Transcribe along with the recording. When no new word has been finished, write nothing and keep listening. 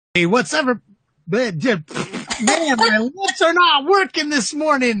Hey, what's ever, man, my lips are not working this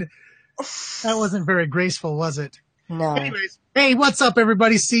morning. That wasn't very graceful, was it? No. Anyways, hey, what's up,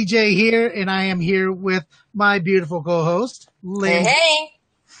 everybody? CJ here, and I am here with my beautiful co-host, Hey, Lynn. hey.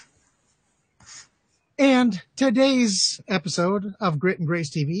 And today's episode of Grit and Grace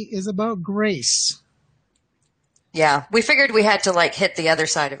TV is about grace. Yeah, we figured we had to hit the other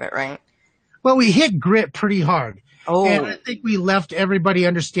side of it, right? Well, we hit grit pretty hard. And I Oh, think we left everybody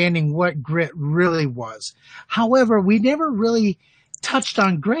understanding what grit really was. However, we never really touched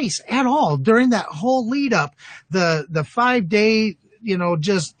on grace at all during that whole lead up. The 5 day,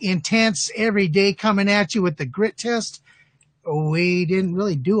 just intense every day coming at you with the grit test. We didn't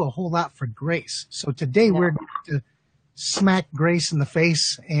really do a whole lot for grace. So today no. we're going to smack Grace in the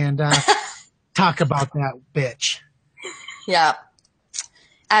face and talk about that bitch. Yeah,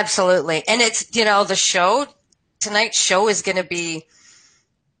 absolutely. And it's, tonight's show is going to be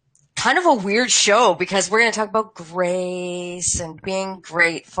kind of a weird show because we're going to talk about grace and being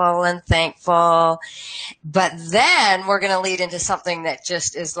grateful and thankful. But then we're going to lead into something that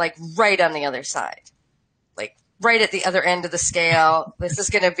just is like right on the other side, like right at the other end of the scale. This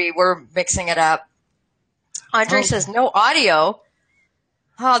is going to be, we're mixing it up. Andre Oh, says no audio.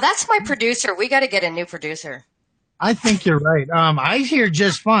 Oh, that's my producer. We got to get a new producer. I think you're right. I hear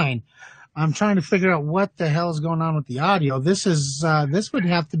just fine. I'm trying to figure out what the hell is going on with the audio. This would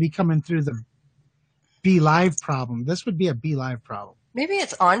have to be coming through the Be Live problem. This would be a Be Live problem. Maybe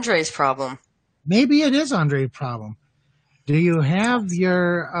it's Andre's problem. Maybe it is Andre's problem. Do you have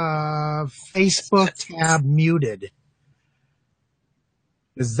your Facebook tab muted?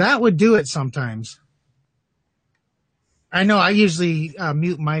 Because that would do it sometimes. I know I usually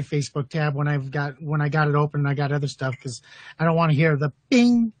mute my Facebook tab when I got it open and I got other stuff because I don't want to hear the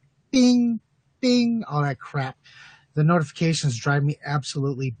bing, bing, bing, all that crap. The notifications drive me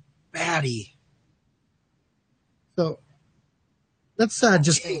absolutely batty. So let's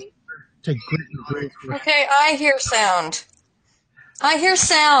just take grit and grace. Okay, I hear sound. I hear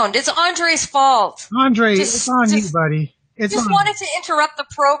sound. It's Andre's fault. Andre, it's Just, on you, just, buddy. It's just on wanted to interrupt the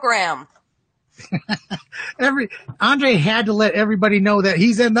program. every Andre had to let everybody know that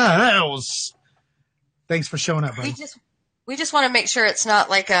he's in the house. Thanks for showing up, We buddy. just, we just want to make sure it's not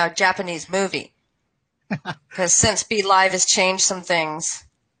like a Japanese movie. Because since Be Live has changed some things,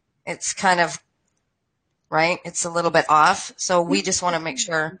 it's kind of, right? It's a little bit off. So we just want to make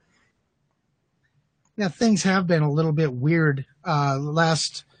sure. Yeah, things have been a little bit weird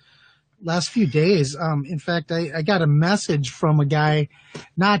last few days. In fact, I got a message from a guy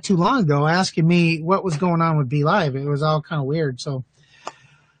not too long ago asking me what was going on with Be Live. It was all kind of weird. So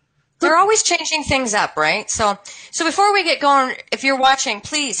They're always changing things up, right? So before we get going, if you're watching,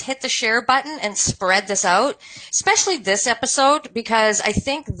 please hit the share button and spread this out, especially this episode, because I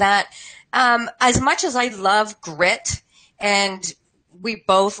think that as much as I love grit and we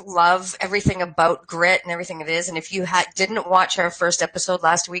both love everything about grit and everything it is, and if you didn't watch our first episode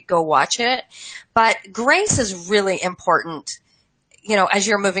last week, go watch it. But grace is really important, as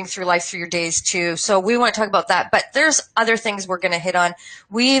you're moving through life through your days too. So we want to talk about that, but there's other things we're going to hit on.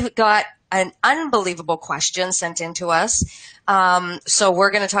 We've got an unbelievable question sent in to us. So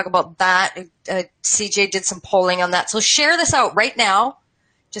we're going to talk about that. CJ did some polling on that. So share this out right now.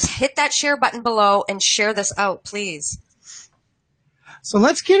 Just hit that share button below and share this out, please. so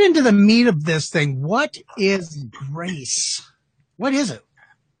let's get into the meat of this thing. What is grace? What is it?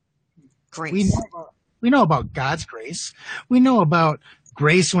 We Grace. know we know about God's grace. We know about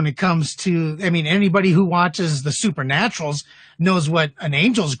grace when it comes to, I mean, anybody who watches the supernaturals knows what an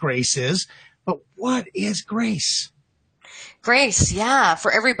angel's grace is. But what is grace? Grace, yeah,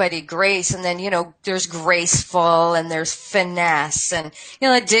 for everybody, grace. And then, there's graceful and there's finesse. And,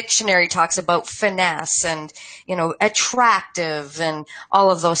 the dictionary talks about finesse and, attractive and all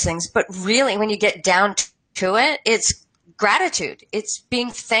of those things. But really, when you get down to it, it's gratitude. It's being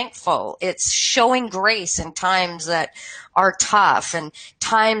thankful. It's showing grace in times that are tough and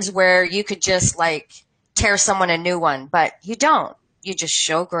times where you could just tear someone a new one, but you don't. You just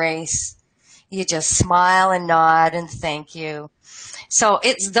show grace. You just smile and nod and thank you. So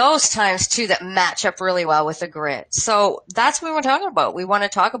it's those times too that match up really well with the grit. So that's what we're talking about. We want to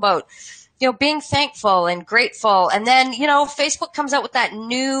talk about, being thankful and grateful. And then, Facebook comes out with that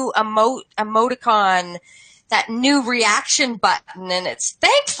new emoticon, that new reaction button, and it's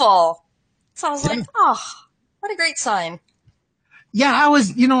thankful. So I was like, oh, what a great sign. Yeah,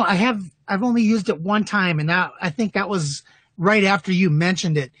 I've only used it one time, and I think that was right after you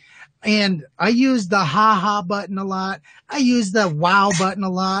mentioned it. And I use the ha ha button a lot. I use the wow button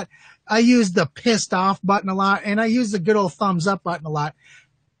a lot. I use the pissed off button a lot, and I use the good old thumbs up button a lot.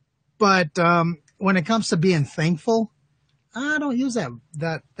 But when it comes to being thankful, I don't use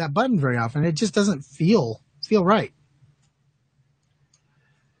that button very often. It just doesn't feel right.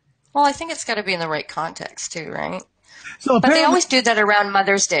 Well, I think it's got to be in the right context too, right? So But they apparently, always do that around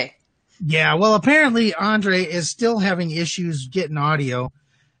Mother's Day. yeah. Well, apparently Andre is still having issues getting audio,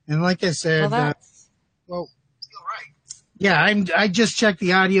 and like I Well, said, that's well, yeah, I just checked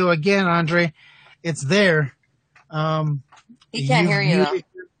the audio again, Andre. It's there. he can't You've hear you though. muted.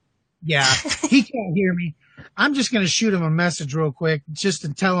 Yeah, he can't hear me. I'm just going to shoot him a message real quick just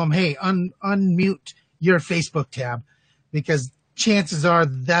to tell him, hey, unmute your Facebook tab, because chances are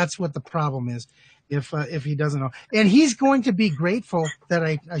that's what the problem is if he doesn't know. And he's going to be grateful that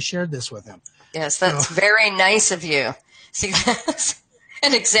I shared this with him. Yes, So, that's very nice of you. See, that's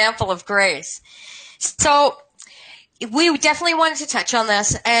an example of grace. So we definitely wanted to touch on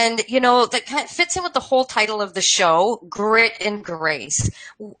this, and that kind of fits in with the whole title of the show, Grit and Grace.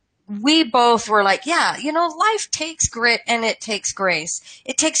 We both were like, yeah, life takes grit and it takes grace.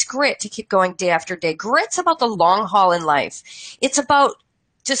 It takes grit to keep going day after day. Grit's about the long haul in life. It's about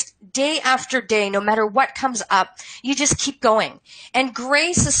just day after day, no matter what comes up, you just keep going. And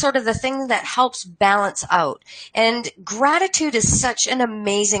grace is sort of the thing that helps balance out. And gratitude is such an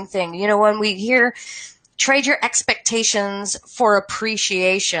amazing thing. When we hear trade your expectations for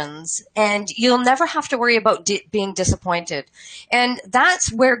appreciations, and you'll never have to worry about being disappointed. And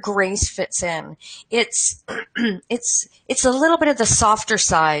that's where grace fits in. It's it's a little bit of the softer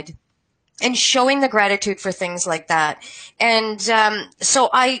side, and showing the gratitude for things like that. And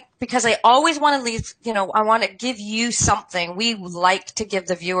because I always want to leave, I want to give you something. We like to give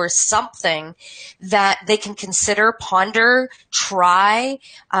the viewers something that they can consider, ponder, try,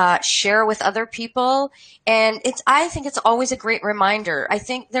 share with other people. And I think it's always a great reminder. I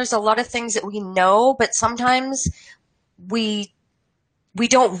think there's a lot of things that we know, but sometimes we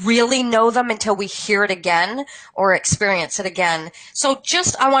don't really know them until we hear it again or experience it again. So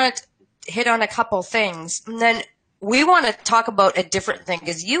I want to hit on a couple things, and then we want to talk about a different thing,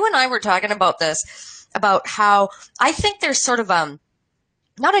 because you and I were talking about this, about how I think there's sort of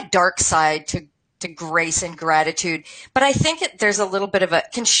not a dark side to grace and gratitude, but I think there's a little bit of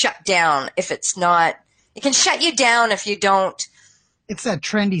can shut down if it's not. It can shut you down if you don't. it's that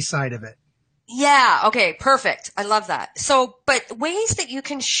trendy side of it. Yeah. Okay. Perfect. I love that. So, but ways that you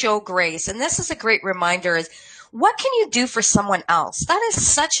can show grace, and this is a great reminder, is what can you do for someone else? That is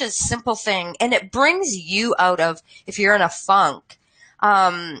such a simple thing, and it brings you out of, if you're in a funk.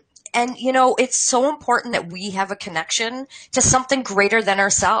 And it's so important that we have a connection to something greater than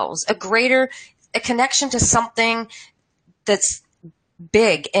ourselves, a connection to something that's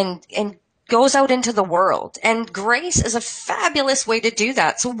big and goes out into the world. And grace is a fabulous way to do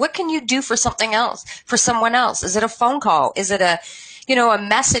that. So what can you do for something else, for someone else? Is it a phone call? Is it a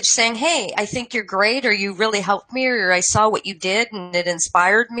message saying, hey, I think you're great, or you really helped me, or I saw what you did and it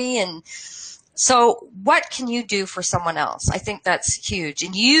inspired me. And so what can you do for someone else? I think that's huge.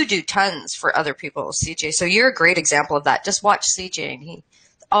 And you do tons for other people, CJ. So you're a great example of that. Just watch CJ, and he's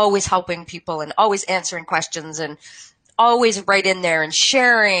always helping people and always answering questions and always right in there and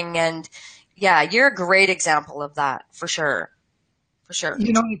sharing. And yeah, you're a great example of that, for sure. For sure.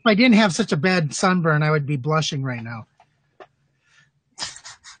 If I didn't have such a bad sunburn, I would be blushing right now.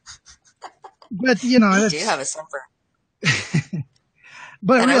 But You do have a sunburn.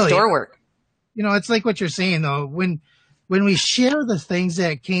 but And really, outdoor work. it's like what you're saying though. When we share the things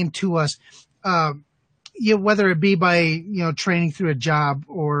that came to us, whether it be by training through a job,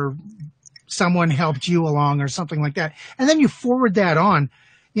 or someone helped you along or something like that, and then you forward that on,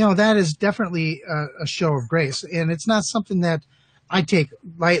 that is definitely a show of grace, and it's not something that I take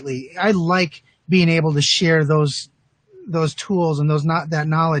lightly. I like being able to share those tools and that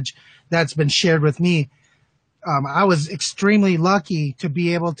knowledge that's been shared with me. I was extremely lucky to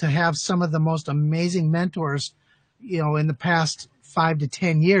be able to have some of the most amazing mentors, in the past 5 to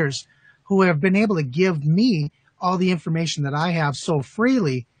 10 years, who have been able to give me all the information that I have so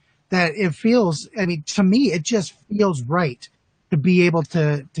freely that it feels, to me, it just feels right to be able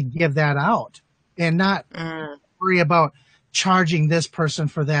to give that out and not worry about charging this person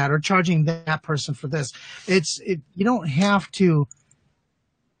for that or charging that person for this. You don't have to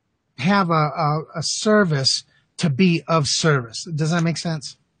have a service to be of service. Does that make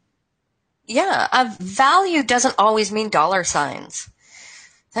sense? Yeah, a value doesn't always mean dollar signs.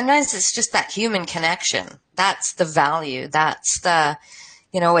 Sometimes it's just that human connection. That's the value. That's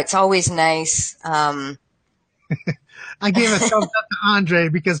it's always nice. I gave a thumbs up to Andre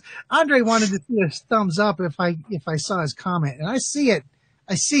because Andre wanted to see a thumbs up if I saw his comment, and I see it.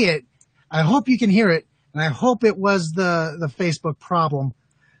 I hope you can hear it, and I hope it was the Facebook problem.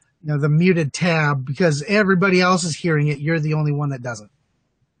 the muted tab because everybody else is hearing it. You're the only one that doesn't.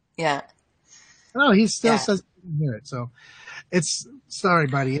 Yeah. Oh, he still Yeah. says he can hear it. So it's sorry,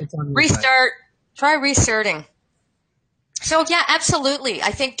 buddy. It's on your side. Restart. Try restarting. So yeah, absolutely. I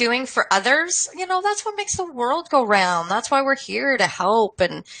think doing for others, that's what makes the world go round. That's why we're here to help.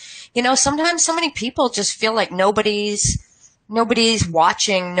 And, sometimes so many people just feel like nobody's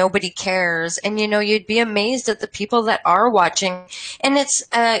watching, nobody cares. And, you'd be amazed at the people that are watching. And it's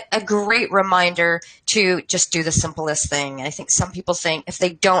a great reminder to just do the simplest thing. I think some people think if they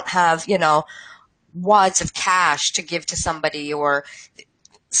don't have, wads of cash to give to somebody or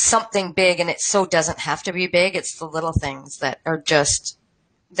something big, and it so doesn't have to be big. It's the little things that are just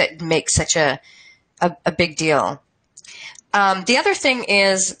that make such a big deal. The other thing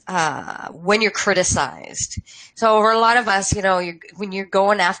is when you're criticized. So for a lot of us, when you're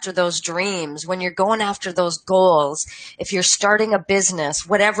going after those dreams, when you're going after those goals, if you're starting a business,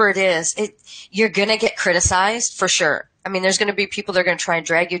 whatever it is, you're gonna get criticized for sure. I mean, there's going to be people that are going to try and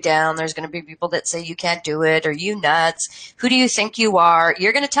drag you down. There's going to be people that say you can't do it or you nuts. Who do you think you are?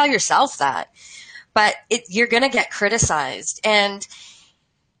 You're going to tell yourself that, but you're going to get criticized. And,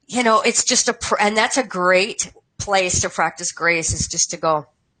 it's just and that's a great place to practice grace is just to go,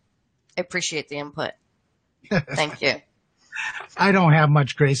 I appreciate the input. Thank you. I don't have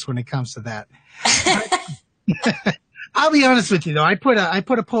much grace when it comes to that. I'll be honest with you though. I put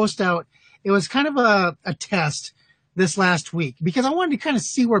a post out. It was kind of a test this last week because I wanted to kind of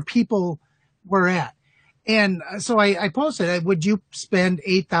see where people were at. And so I posted, would you spend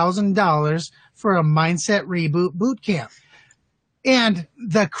 $8,000 for a mindset reboot boot camp? And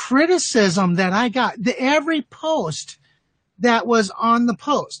the criticism that I got, every post that was on the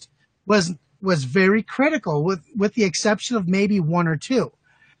post was very critical with the exception of maybe one or two.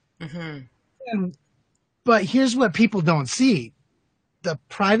 Mm-hmm. But here's what people don't see. The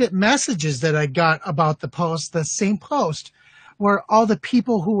private messages that I got about the post, the same post, were all the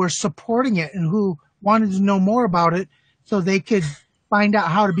people who were supporting it and who wanted to know more about it so they could find out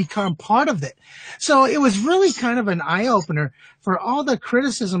how to become part of it. So it was really kind of an eye-opener for all the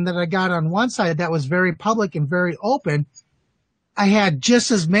criticism that I got on one side that was very public and very open. I had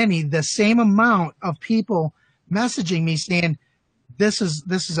just as many, the same amount of people messaging me saying, this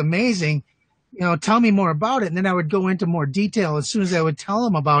is amazing. Tell me more about it. And then I would go into more detail as soon as I would tell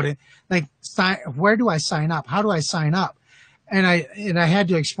them about it. Like, where do I sign up? How do I sign up? And I had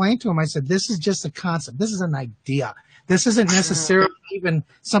to explain to them, I said, this is just a concept. This is an idea. This isn't necessarily even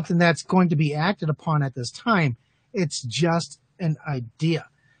something that's going to be acted upon at this time. It's just an idea.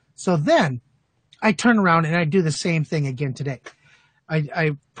 So then I turn around and I do the same thing again today.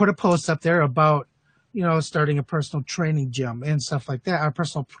 I put a post up there about, starting a personal training gym and stuff like that, a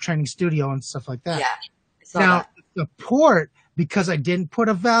personal training studio and stuff like that. Yeah. Now, support, because I didn't put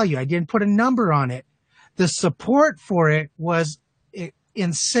a value, I didn't put a number on it. The support for it was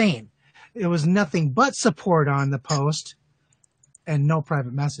insane. It was nothing but support on the post and no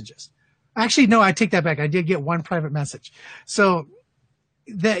private messages. Actually, no, I take that back. I did get one private message. So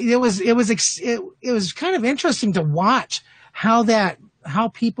it was kind of interesting to watch how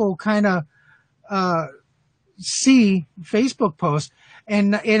people kind of see Facebook posts,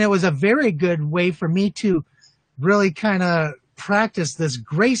 and it was a very good way for me to really kind of practice this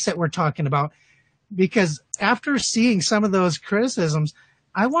grace that we're talking about, because after seeing some of those criticisms,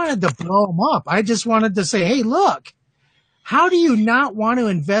 I wanted to blow them up. I just wanted to say, hey, look, how do you not want to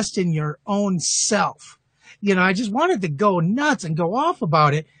invest in your own self? I just wanted to go nuts and go off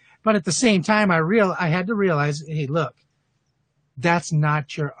about it. But at the same time, I had to realize, hey, look, that's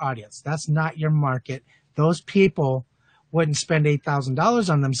not your audience. That's not your market. Those people wouldn't spend $8,000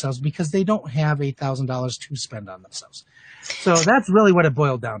 on themselves because they don't have $8,000 to spend on themselves. So that's really what it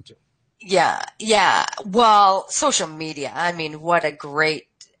boiled down to. Yeah. Yeah. Well, social media, I mean, what a great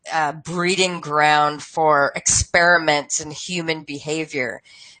breeding ground for experiments in human behavior.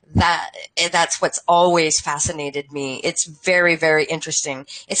 That's what's always fascinated me. It's very, very interesting.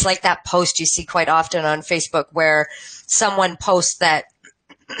 It's like that post you see quite often on Facebook where someone posts that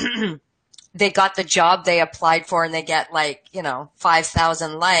they got the job they applied for and they get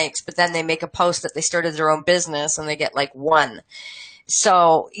 5,000 likes, but then they make a post that they started their own business and they get one.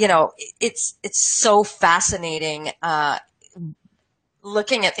 So, it's so fascinating,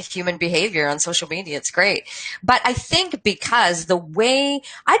 looking at the human behavior on social media. It's great. But I think because I'd be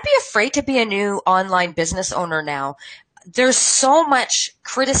afraid to be a new online business owner now. There's so much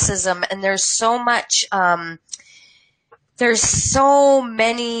criticism and there's so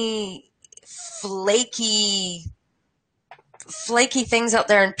many flaky flaky things out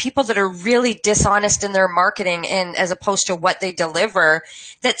there and people that are really dishonest in their marketing and as opposed to what they deliver.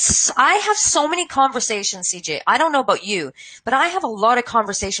 I have so many conversations, CJ. I don't know about you, but I have a lot of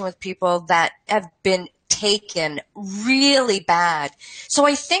conversation with people that have been taken really bad. So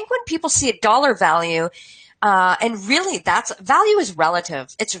I think when people see a dollar value, and really that's value is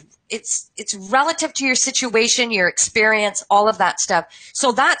relative. It's relative to your situation, your experience, all of that stuff.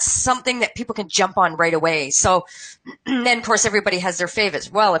 So that's something that people can jump on right away. So then of course everybody has their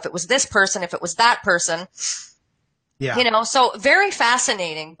favorites. Well, if it was this person, if it was that person, Yeah. so very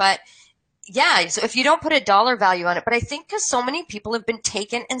fascinating, but yeah, so if you don't put a dollar value on it, but I think because so many people have been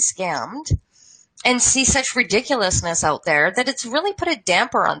taken and scammed and see such ridiculousness out there that it's really put a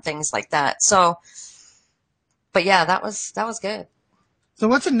damper on things like that. So, but yeah, that was good. So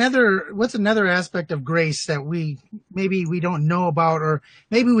what's another aspect of grace that maybe we don't know about, or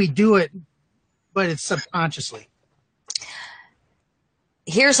maybe we do it, but it's subconsciously?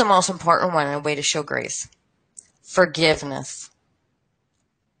 Here's the most important one, a way to show grace. Forgiveness.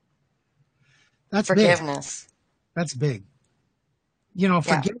 That's big. Forgiveness. That's big. Yeah.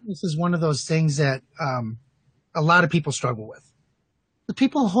 Forgiveness is one of those things that a lot of people struggle with. The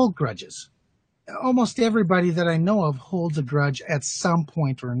people hold grudges. Almost everybody that I know of holds a grudge at some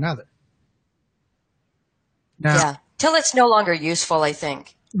point or another. Now, Yeah. Till it's no longer useful, I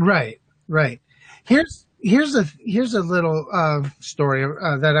think. right, right. Here's a little story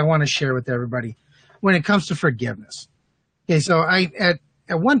that I want to share with everybody when it comes to forgiveness. Okay, so at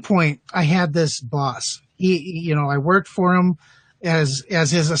one point I had this boss. I worked for him as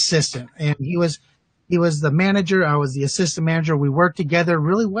his assistant, and he was the manager. I was the assistant manager. We worked together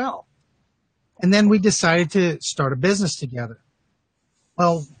really well, and then we decided to start a business together.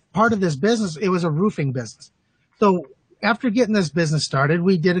 Well, part of this business, it was a roofing business. So after getting this business started,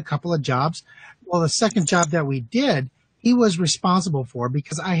 we did a couple of jobs. Well, the second job that we did, he was responsible for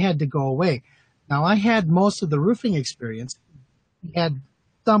because I had to go away. Now, I had most of the roofing experience. He had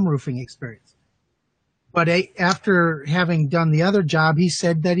some roofing experience. But after having done the other job, he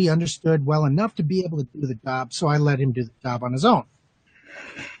said that he understood well enough to be able to do the job. So I let him do the job on his own.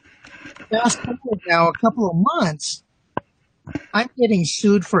 Fast forward now a couple of months, I'm getting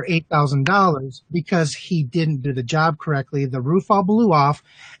sued for $8,000 because he didn't do the job correctly. The roof all blew off,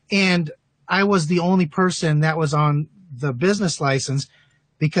 and I was the only person that was on the business license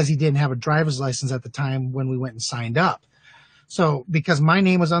because he didn't have a driver's license at the time when we went and signed up. So because my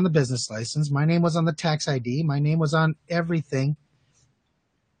name was on the business license, my name was on the tax ID, my name was on everything,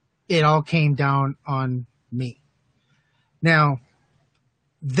 it all came down on me. Now,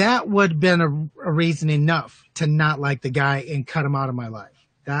 that would have been a reason enough to not like the guy and cut him out of my life.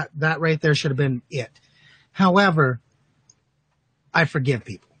 That right there should have been it. However, I forgive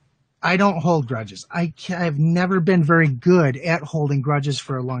people. I don't hold grudges. I've never been very good at holding grudges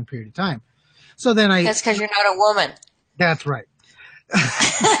for a long period of time. So then That's because you're not a woman. that's right.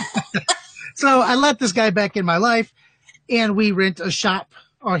 So I let this guy back in my life, and we rent a shop,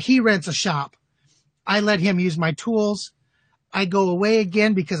 or he rents a shop. I let him use my tools. I go away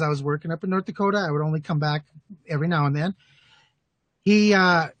again because I was working up in North Dakota. I would only come back every now and then. He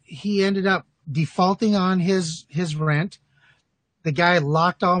ended up defaulting on his rent. The guy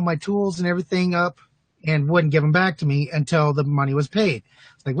locked all my tools and everything up and wouldn't give them back to me until the money was paid.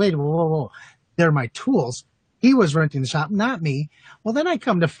 It's like, wait, whoa, whoa, whoa. They're my tools. He was renting the shop, not me. Well, then I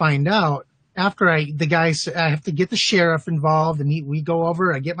come to find out after I have to get the sheriff involved, and we go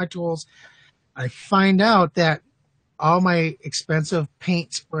over, I get my tools. I find out that all my expensive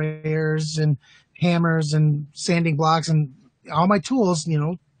paint sprayers and hammers and sanding blocks and all my tools,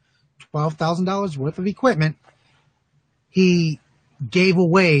 $12,000 worth of equipment, he gave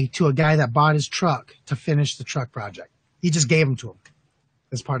away to a guy that bought his truck to finish the truck project. He just gave them to him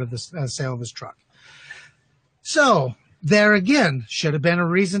as part of the sale of his truck. So there again, should have been a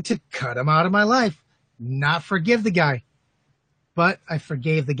reason to cut him out of my life, not forgive the guy. But I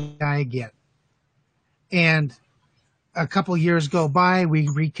forgave the guy again. And a couple years go by, we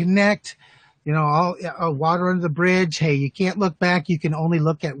reconnect, all water under the bridge. Hey, you can't look back. You can only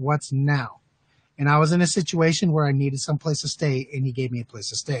look at what's now. And I was in a situation where I needed some place to stay, and he gave me a place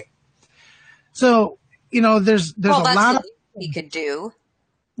to stay. So, there's Well, a that's lot the of, least he could do.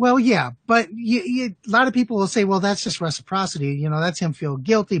 well, yeah, but a lot of people will say, well, that's just reciprocity. That's him feel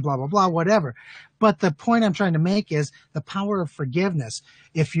guilty, blah, blah, blah, whatever. But the point I'm trying to make is the power of forgiveness.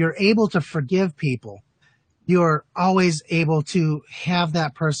 If you're able to forgive people, you're always able to have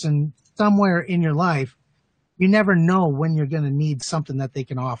that person somewhere in your life. You never know when you're going to need something that they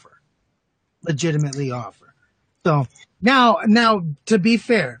can legitimately offer. So now to be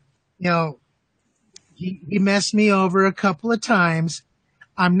fair, he messed me over a couple of times.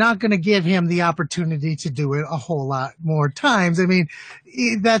 I'm not going to give him the opportunity to do it a whole lot more times. I mean,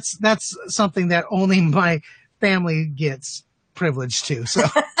 that's something that only my family gets privilege to. So,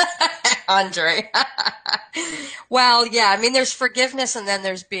 Andre. Well, yeah, I mean, there's forgiveness and then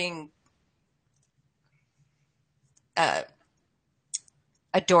there's being uh,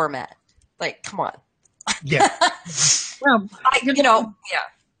 a doormat. Like, come on. yeah. Well,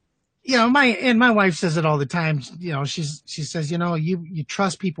 Yeah. My wife says it all the time. She says, you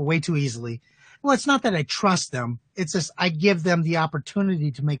trust people way too easily. Well, it's not that I trust them. It's just I give them the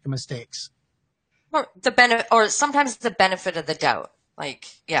opportunity to make the mistakes. Or the benefit, or sometimes the benefit of the doubt. Like,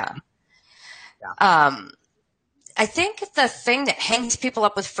 yeah. I think the thing that hangs people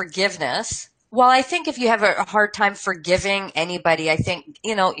up with forgiveness, well, I think if you have a hard time forgiving anybody, I think,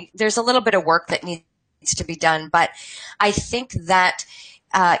 there's a little bit of work that needs to be done. But I think that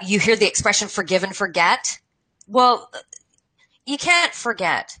you hear the expression forgive and forget. Well, you can't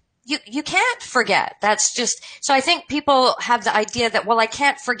forget. You can't forget. That's just, so I think people have the idea that, well, I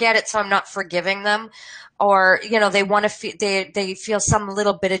can't forget it, so I'm not forgiving them. Or, they want to feel, they feel some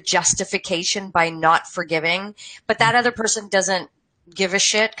little bit of justification by not forgiving, but that other person doesn't give a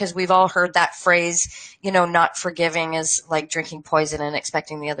shit, because we've all heard that phrase, not forgiving is like drinking poison and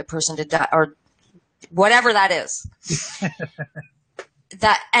expecting the other person to die, or whatever that is.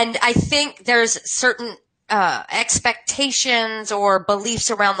 And I think there's certain expectations or beliefs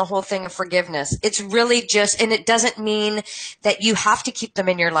around the whole thing of forgiveness. It's really just, and it doesn't mean that you have to keep them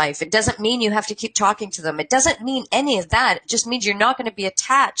in your life. It doesn't mean you have to keep talking to them. It doesn't mean any of that. It just means you're not going to be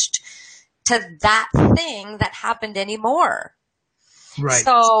attached to that thing that happened anymore. Right.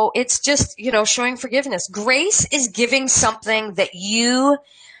 So it's just, showing forgiveness. Grace is giving something that you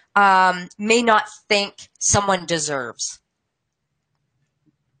may not think someone deserves.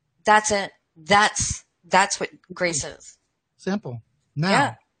 That's it. That's what grace is. Simple. Now.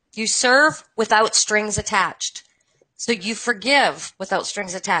 Yeah. You serve without strings attached. So you forgive without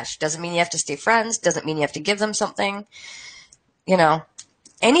strings attached. Doesn't mean you have to stay friends. Doesn't mean you have to give them something.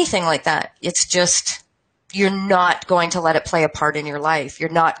 Anything like that. It's just, you're not going to let it play a part in your life. You're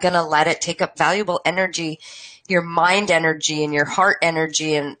not going to let it take up valuable energy, your mind energy and your heart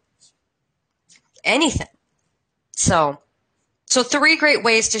energy and anything. So 3 great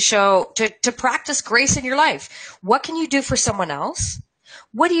ways to practice grace in your life. What can you do for someone else?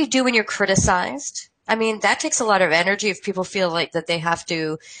 What do you do when you're criticized? I mean, that takes a lot of energy if people feel like that they have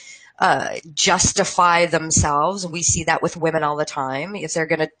to justify themselves. We see that with women all the time. If they're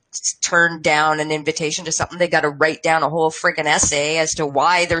going to turn down an invitation to something, they got to write down a whole freaking essay as to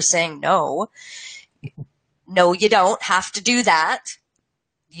why they're saying no. No, you don't have to do that.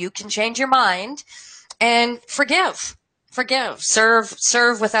 You can change your mind and forgive.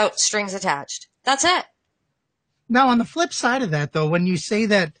 Serve without strings attached. That's it. Now, on the flip side of that, though, when you say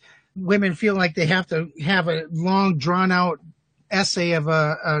that women feel like they have to have a long, drawn-out essay of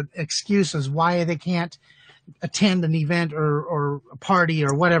excuses why they can't attend an event or a party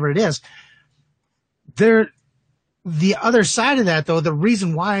or whatever it is, the other side of that, though, the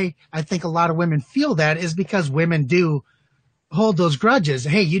reason why I think a lot of women feel that is because women do hold those grudges.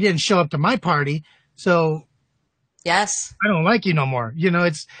 Hey, you didn't show up to my party, so yes, I don't like you no more.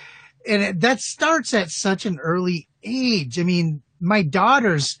 That starts at such an early age. I mean, my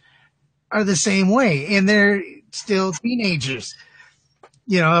daughters are the same way, and they're still teenagers.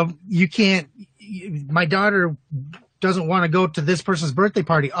 You can't. My daughter doesn't want to go to this person's birthday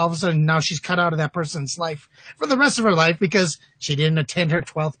party. All of a sudden, now she's cut out of that person's life for the rest of her life because she didn't attend her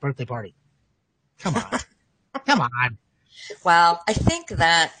 12th birthday party. Come on. Come on. Well, I think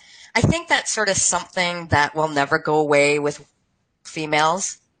that's sort of something that will never go away with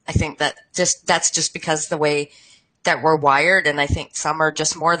females. I think that's just because the way that we're wired, and I think some are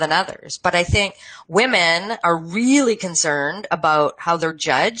just more than others. But I think women are really concerned about how they're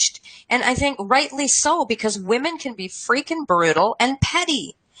judged, and I think rightly so, because women can be freaking brutal and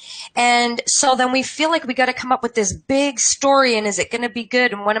petty. And so then we feel like we got to come up with this big story, and is it going to be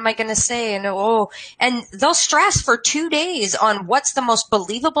good, and what am I going to say, and and they'll stress for 2 days on what's the most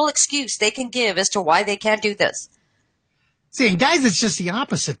believable excuse they can give as to why they can't do this. See, and guys, it's just the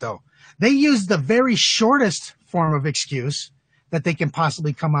opposite, though. They use the very shortest form of excuse that they can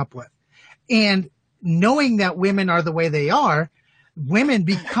possibly come up with. And knowing that women are the way they are, women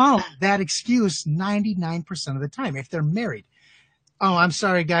become that excuse 99% of the time if they're married. Oh, I'm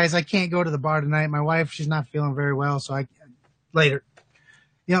sorry, guys, I can't go to the bar tonight. My wife, she's not feeling very well, so later.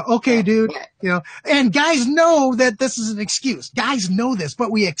 Okay, dude. And guys know that this is an excuse. Guys know this,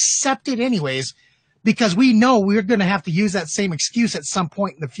 but we accept it anyways because we know we're going to have to use that same excuse at some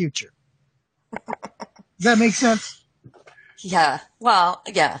point in the future. that make sense? Yeah. Well,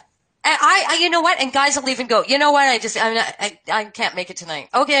 yeah. And you know what? And guys will even go, you know what? I can't make it tonight.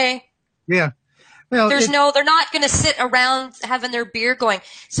 Okay. Yeah. Well, They're not going to sit around having their beer going,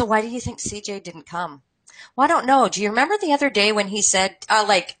 so why do you think CJ didn't come? Well, I don't know. Do you remember the other day when he said,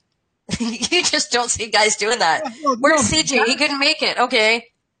 you just don't see guys doing that. well, Where's no, CJ? He couldn't make it. Okay.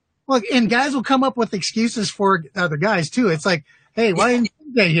 look, and guys will come up with excuses for other guys too. It's like, hey, why didn't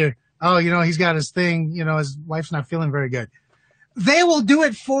CJ here? Oh, he's got his thing. His wife's not feeling very good. They will do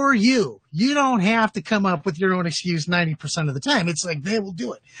it for you. You don't have to come up with your own excuse 90% of the time. It's like they will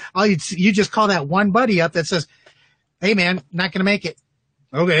do it. You just call that one buddy up that says, hey man, not going to make it.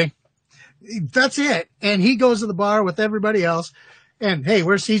 Okay. That's it. And he goes to the bar with everybody else and hey,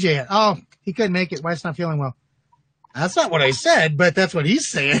 where's CJ at? Oh, he couldn't make it. Wife's not feeling well. That's not what I said, but that's what he's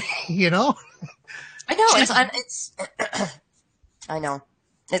saying, I know. I know.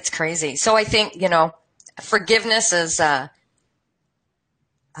 It's crazy. So I think, forgiveness is, that's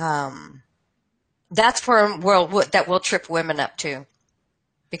where that will trip women up too,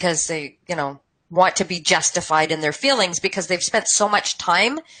 because they, want to be justified in their feelings because they've spent so much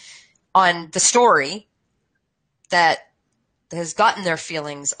time on the story that has gotten their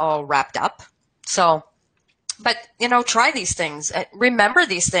feelings all wrapped up. So, but, try these things. Remember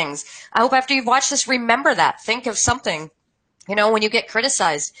these things. I hope after you've watched this, remember that. Think of something, when you get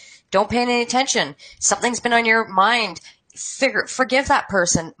criticized, don't pay any attention. Something's been on your mind. Forgive that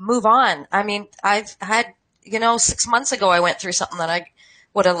person, move on. I mean, I've had, 6 months ago, I went through something that I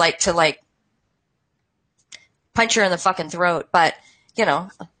would have liked to punch her in the fucking throat. But,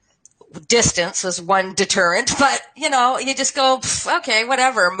 distance was one deterrent, but you just go, okay,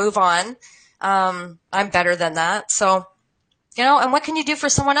 whatever, move on. I'm better than that. So, and what can you do for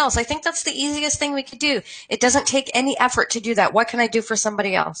someone else? I think that's the easiest thing we could do. It doesn't take any effort to do that. What can I do for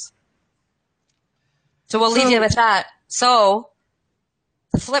somebody else? So we'll leave you with that. So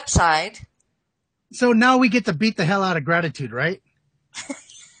the flip side. So now we get to beat the hell out of gratitude, right?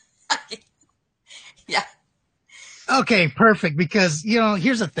 Yeah. Okay, perfect. Because,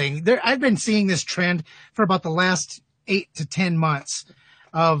 here's the thing. I've been seeing this trend for about the last 8 to 10 months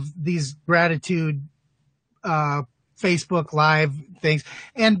of these gratitude, Facebook Live things.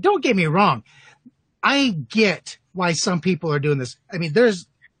 And don't get me wrong. I get why some people are doing this. I mean,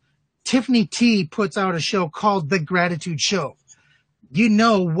 Tiffany T puts out a show called The Gratitude Show. You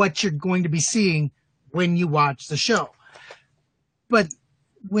know what you're going to be seeing when you watch the show. But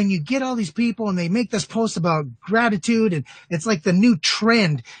when you get all these people and they make this post about gratitude and it's like the new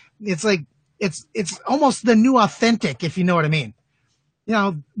trend, it's like, it's almost the new authentic, if you know what I mean.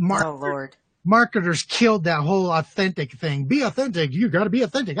 Oh, Lord. Marketers killed that whole authentic thing. Be authentic. You got to be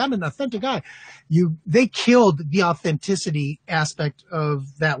authentic. I'm an authentic guy. They killed the authenticity aspect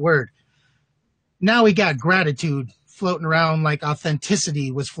of that word. Now we got gratitude floating around like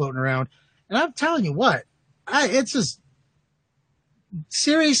authenticity was floating around. And I'm telling you what, it's just,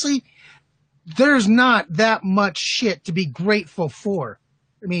 seriously, there's not that much shit to be grateful for.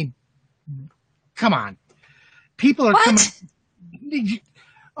 I mean, come on. People are coming.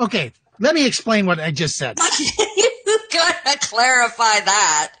 Okay, let me explain what I just said. You gotta clarify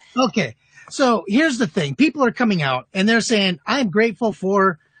that. Okay, so here's the thing. People are coming out and they're saying, I'm grateful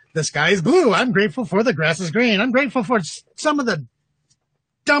for the sky is blue. I'm grateful for the grass is green. I'm grateful for some of the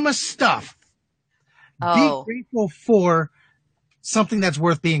dumbest stuff. Oh. Be grateful for something that's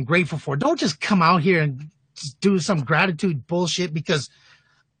worth being grateful for. Don't just come out here and just do some gratitude bullshit because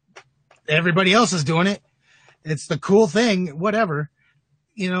everybody else is doing it. It's the cool thing, whatever.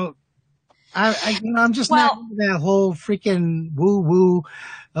 I'm just not into that whole freaking woo-woo.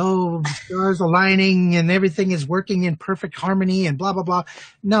 Oh, stars aligning and everything is working in perfect harmony and blah, blah, blah.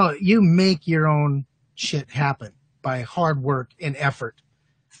 No, you make your own shit happen by hard work and effort.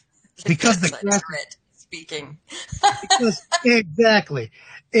 Because the grass speaking. Exactly.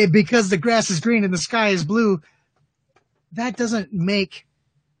 Because the grass is green and the sky is blue, that doesn't make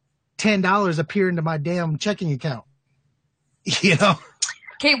 $10 appear into my damn checking account.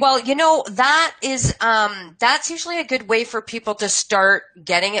 Okay, well, that is, that's usually a good way for people to start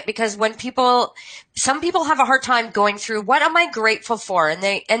getting it, because when some people have a hard time going through, what am I grateful for? And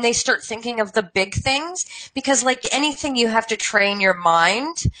they start thinking of the big things, because like anything, you have to train your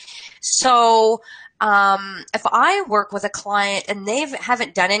mind. So, if I work with a client and they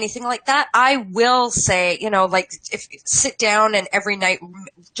haven't done anything like that, I will say, if sit down and every night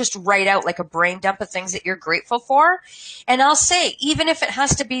just write out like a brain dump of things that you're grateful for. And I'll say, even if it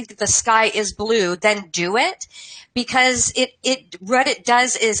has to be the sky is blue, then do it, because what it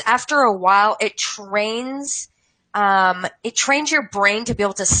does is after a while, it trains it trains your brain to be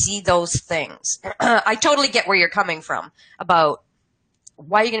able to see those things. I totally get where you're coming from about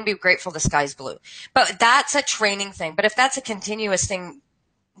why are you going to be grateful the sky's blue? But that's a training thing. But if that's a continuous thing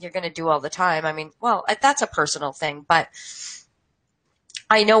you're going to do all the time, I mean, well, that's a personal thing, but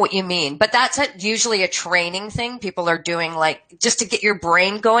I know what you mean. But that's usually a training thing people are doing, like just to get your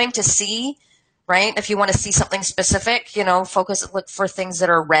brain going to see, right? If you want to see something specific, look for things that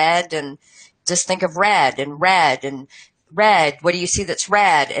are red and just think of red and red and red. What do you see that's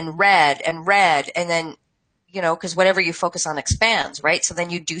red and red and red? And then because whatever you focus on expands, right? So then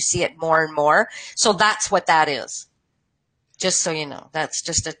you do see it more and more. So that's what that is. Just so you know, that's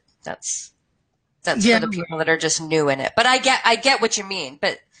for the people that are just new in it. But I get what you mean.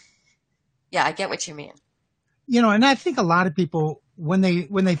 But yeah, I get what you mean. And I think a lot of people, when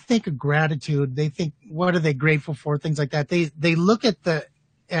they think of gratitude, they think, what are they grateful for? Things like that. They look at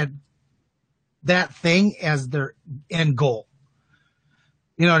that thing as their end goal.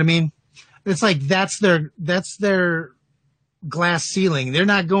 You know what I mean? It's like that's their glass ceiling. They're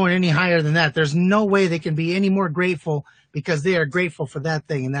not going any higher than that. There's no way they can be any more grateful because they are grateful for that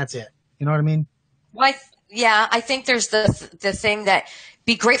thing and that's it. You know what I mean? Well, I think there's the thing that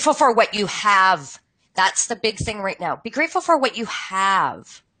be grateful for what you have. That's the big thing right now. Be grateful for what you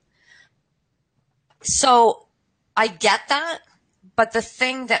have. So I get that, but the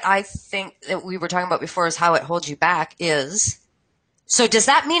thing that I think that we were talking about before is how it holds you back is, so does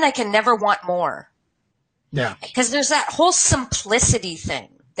that mean I can never want more? Yeah. Because there's that whole simplicity thing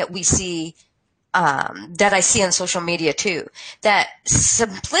that we see, that I see on social media too. That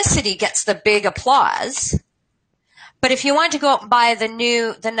simplicity gets the big applause. But if you want to go out and buy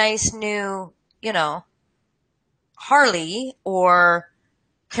the nice new, Harley or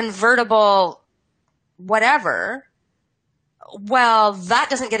convertible whatever, well, that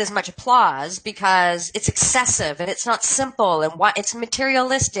doesn't get as much applause because it's excessive and it's not simple and it's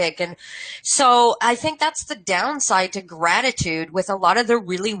materialistic. And so I think that's the downside to gratitude with a lot of the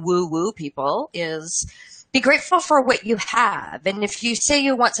really woo-woo people is be grateful for what you have. And if you say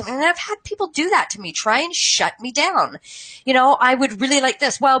you want something, and I've had people do that to me, try and shut me down. I would really like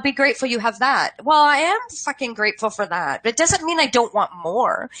this. Well, be grateful you have that. Well, I am fucking grateful for that. But it doesn't mean I don't want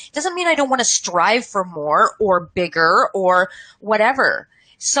more. It doesn't mean I don't want to strive for more or bigger or whatever.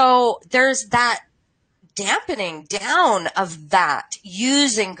 So there's that dampening down of that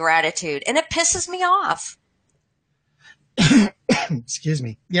using gratitude. And it pisses me off. Excuse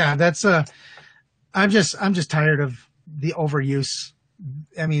me. Yeah, that's I'm just tired of the overuse.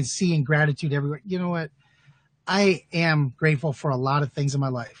 I mean, seeing gratitude everywhere. You know what? I am grateful for a lot of things in my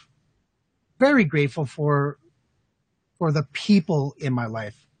life. Very grateful for the people in my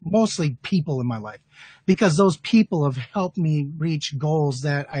life, mostly people in my life, because those people have helped me reach goals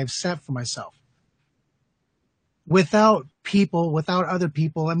that I've set for myself. Without people, without other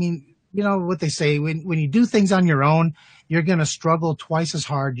people, I mean, you know what they say, when you do things on your own, you're going to struggle twice as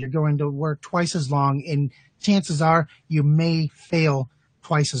hard. You're going to work twice as long, and chances are you may fail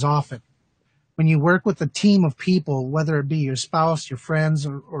twice as often. When you work with a team of people, whether it be your spouse, your friends,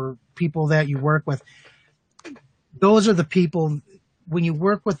 or people that you work with, those are the people, when you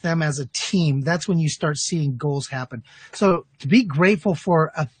work with them as a team, that's when you start seeing goals happen. So to be grateful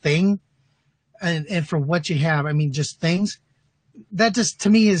for a thing and for what you have, I mean, just things, that just to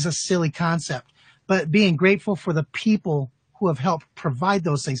me is a silly concept. But being grateful for the people who have helped provide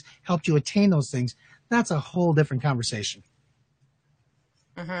those things, helped you attain those things, that's a whole different conversation.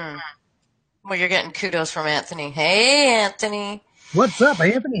 Mm-hmm. Well, you're getting kudos from Anthony. Hey, Anthony. What's up,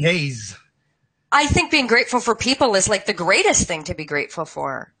 Anthony Hayes? I think being grateful for people is like the greatest thing to be grateful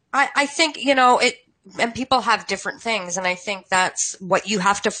for. I think, and people have different things, and I think that's what you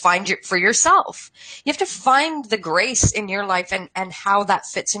have to find for yourself. You have to find the grace in your life and how that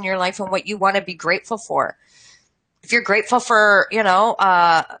fits in your life and what you want to be grateful for. If you're grateful for,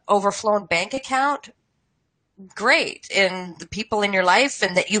 overflowing bank account, great. And the people in your life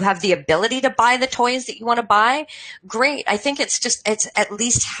and that you have the ability to buy the toys that you want to buy, great. I think it's at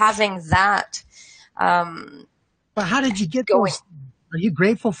least having that. But how did you get those? Are you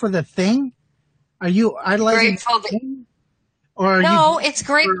grateful for the thing? Are you idolizing the thing? It's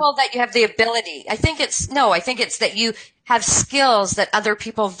grateful that you have the ability. I think it's that you have skills that other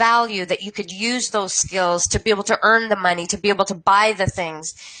people value, that you could use those skills to be able to earn the money, to be able to buy the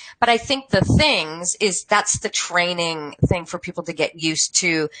things. But I think the things that's the training thing for people to get used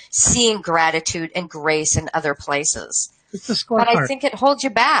to seeing gratitude and grace in other places. It's the scorecard. But I think it holds you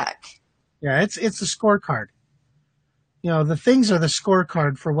back. Yeah, it's a scorecard. The things are the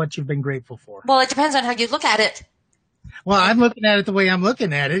scorecard for what you've been grateful for. Well, it depends on how you look at it. Well, I'm looking at it the way I'm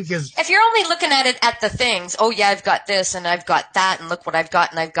looking at it because If you're only looking at it at the things, oh yeah, I've got this and I've got that and look what I've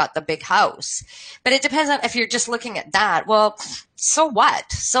got and I've got the big house. But it depends on if you're just looking at that. Well, so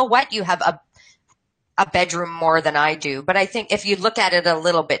what? So what? You have a bedroom more than I do. But I think if you look at it a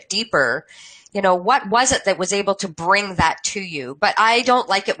little bit deeper, what was it that was able to bring that to you? But I don't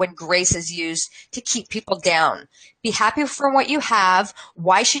like it when grace is used to keep people down. Be happy for what you have.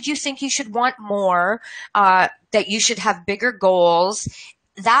 Why should you think you should want more? That you should have bigger goals.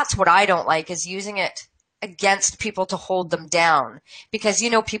 That's what I don't like, is using it against people to hold them down, because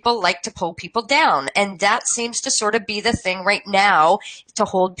people like to pull people down, and that seems to sort of be the thing right now, to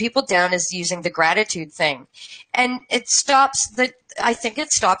hold people down, is using the gratitude thing, and I think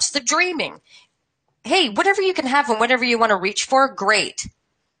it stops the dreaming. Hey, whatever you can have and whatever you want to reach for, great,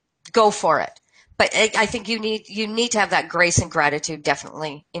 go for it. But I think you need to have that grace and gratitude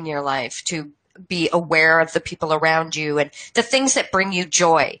definitely in your life, to be aware of the people around you and the things that bring you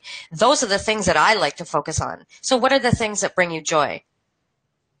joy. Those are the things that I like to focus on. So what are the things that bring you joy?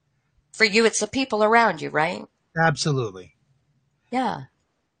 For you, it's the people around you, right? absolutely. Yeah,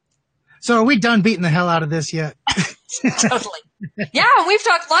 So are we done beating the hell out of this yet? totally. Yeah, we've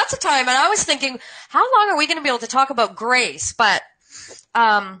talked lots of time, and I was thinking, how long are we going to be able to talk about grace? But,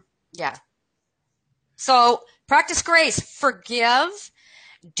 yeah. So practice grace, forgive,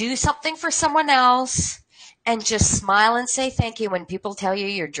 do something for someone else, and just smile and say thank you when people tell you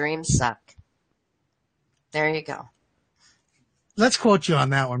your dreams suck. There you go. Let's quote you on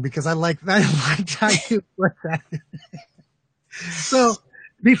that one because I like how you put that. So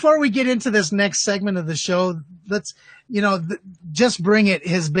before we get into this next segment of the show, let's, Just Bring It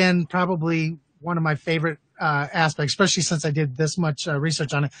has been probably one of my favorite aspects, especially since I did this much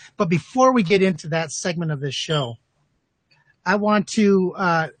research on it. But before we get into that segment of this show, I want to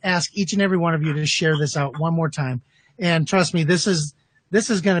ask each and every one of you to share this out one more time. And trust me, this is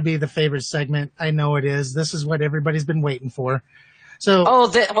going to be the favorite segment. I know it is. This is what everybody's been waiting for. So,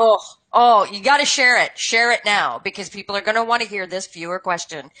 you got to share it. Share it now, because people are going to want to hear this viewer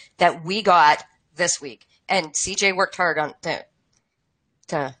question that we got this week. And CJ worked hard on to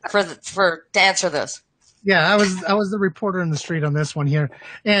answer this. yeah, I was the reporter in the street on this one here.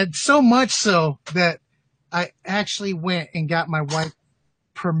 And so much so that I actually went and got my wife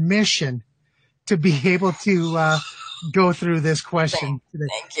permission to be able to go through this question today.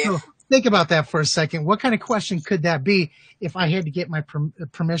 Thank you. So think about that for a second. What kind of question could that be if I had to get my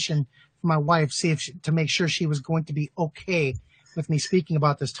permission from my wife, to make sure she was going to be okay with me speaking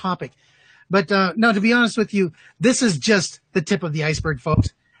about this topic? But no, to be honest with you, this is just the tip of the iceberg, folks.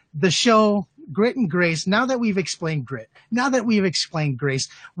 The show, Grit and Grace, now that we've explained grit, now that we've explained grace,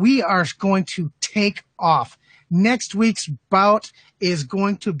 we are going to take off. Next week's bout is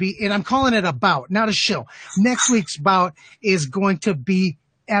going to be, and I'm calling it a bout, not a show. Next week's bout is going to be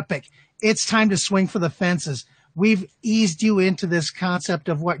epic. It's time to swing for the fences. We've eased you into this concept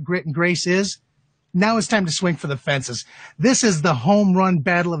of what grit and grace is. Now it's time to swing for the fences. This is the home run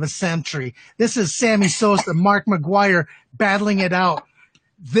battle of a century. This is Sammy Sosa, Mark McGwire battling it out.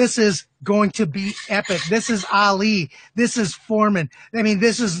 This is going to be epic. This is Ali. This is Foreman. I mean,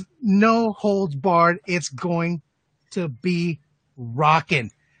 this is no holds barred. It's going to be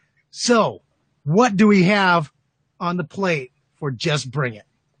rocking. So what do we have on the plate for Just Bring It?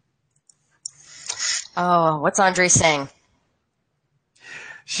 Oh, what's Andre saying?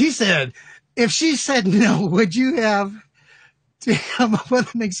 She said, if she said no, would you have to come up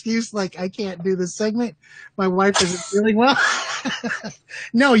with an excuse like, I can't do this segment? My wife isn't feeling well.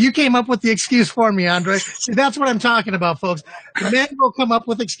 No, you came up with the excuse for me, Andre. See, that's what I'm talking about, folks. Men will come up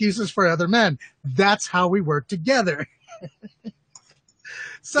with excuses for other men. That's how we work together.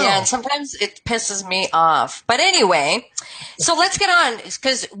 So, yeah, and sometimes it pisses me off. But anyway, so let's get on,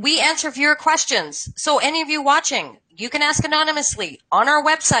 because we answer viewer questions. So any of you watching, you can ask anonymously on our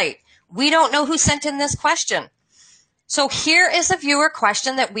website. We don't know who sent in this question. So here is a viewer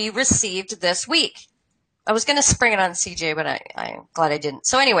question that we received this week. I was going to spring it on CJ, but I'm glad I didn't.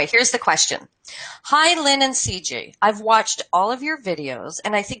 So anyway, here's the question. Hi, Lynn and CJ. I've watched all of your videos,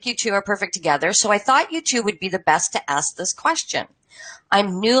 and I think you two are perfect together, so I thought you two would be the best to ask this question.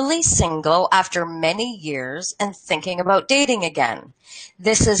 I'm newly single after many years and thinking about dating again.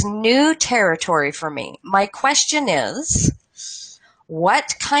 This is new territory for me. My question is,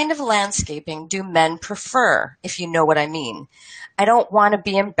 what kind of landscaping do men prefer, if you know what I mean? I don't want to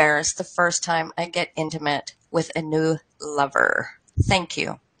be embarrassed the first time I get intimate with a new lover. Thank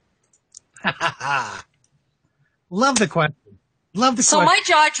you. love the question. Love the So question. my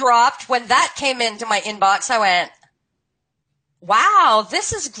jaw dropped when that came into my inbox. I went, Wow,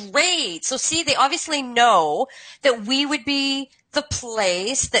 this is great. So see, they obviously know that we would be the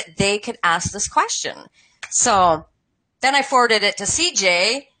place that they could ask this question. So then I forwarded it to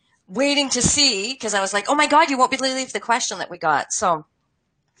CJ, waiting to see, because I was like, oh my God, you won't believe the question that we got. So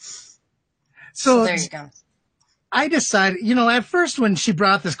So there you go. I decided, at first when she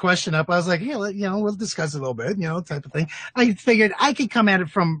brought this question up, I was like, yeah, we'll discuss it a little bit, type of thing. I figured I could come at it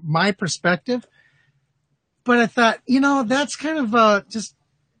from my perspective, but I thought, that's kind of just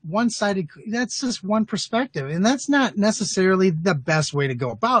one-sided. That's just one perspective, and that's not necessarily the best way to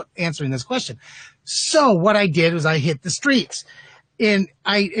go about answering this question. So what I did was I hit the streets. And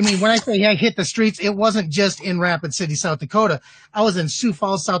I mean, when I say I hit the streets, it wasn't just in Rapid City, South Dakota. I was in Sioux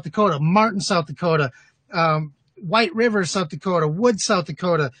Falls, South Dakota, Martin, South Dakota, White River, South Dakota, Wood, South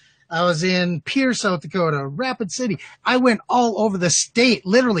Dakota. I was in Pierce, South Dakota, Rapid City. I went all over the state,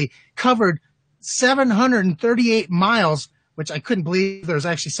 literally covered 738 miles, which I couldn't believe there was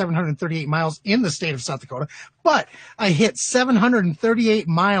actually 738 miles in the state of South Dakota. But I hit 738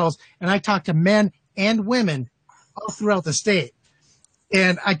 miles, and I talked to men and women all throughout the state.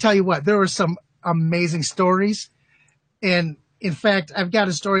 And I tell you what, there were some amazing stories. And in fact, I've got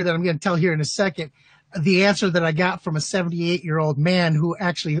a story that I'm going to tell here in a second. The answer that I got from a 78-year-old man who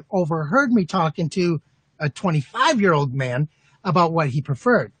actually overheard me talking to a 25-year-old man about what he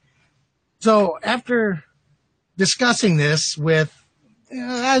preferred. So after discussing this with,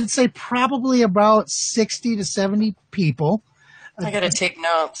 I'd say probably about 60 to 70 people. I got to take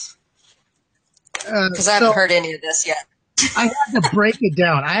notes because I haven't heard any of this yet. I had to break it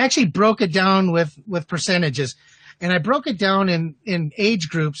down. I actually broke it down with percentages, and I broke it down in age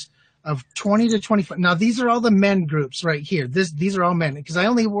groups of 20 to 25. Now these are all the men groups right here. These are all men because I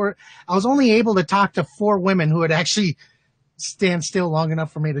was only able to talk to 4 women who would actually stand still long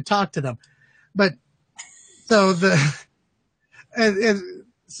enough for me to talk to them. But so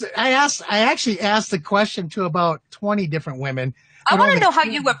I actually asked the question to about 20 different women. I want to know how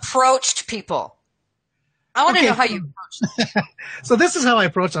you approached people. I want to know how you approached them. So this is how I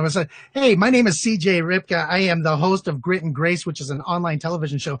approached them. I said, hey, my name is CJ Ripka. I am the host of Grit and Grace, which is an online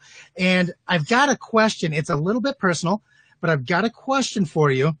television show. And I've got a question. It's a little bit personal, but I've got a question for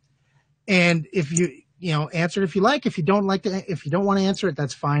you. And if you answer it if you like. If you don't want to answer it,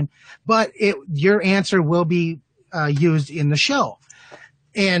 that's fine. But your answer will be used in the show.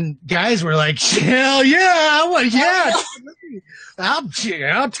 And guys were like, hell yeah,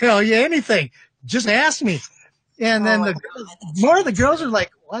 I'll tell you anything. Just ask me. And then more of the girls are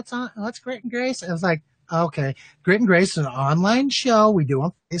like, what's Grit and Grace? And I was like, okay, Grit and Grace is an online show we do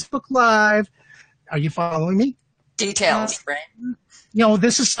on Facebook Live. Are you following me? Details, right?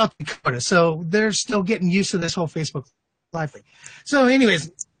 This is South Dakota, so they're still getting used to this whole Facebook Live thing. So anyways,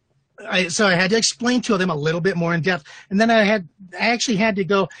 I had to explain to them a little bit more in depth. And then I actually had to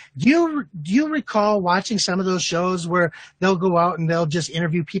go, do you recall watching some of those shows where they'll go out and they'll just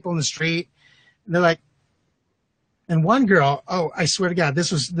interview people in the street? And they're like, and one girl, I swear to God,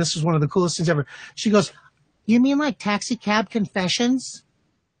 this was one of the coolest things ever. She goes, you mean like Taxi Cab Confessions?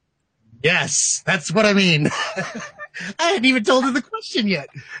 Yes, that's what I mean. I hadn't even told her the question yet,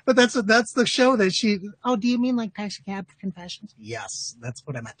 but that's the show that she. Oh, do you mean like Taxi Cab Confessions? Yes, that's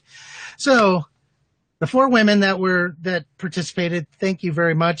what I meant. So, the 4 women that participated, thank you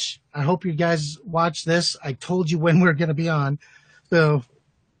very much. I hope you guys watch this. I told you when we're going to be on, so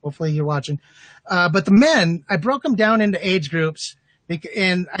hopefully you're watching. But the men, I broke them down into age groups,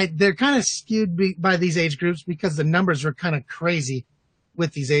 and they're kind of skewed by these age groups because the numbers are kind of crazy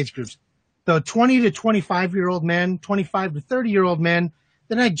with these age groups. So 20 to 25-year-old men, 25 to 30-year-old men.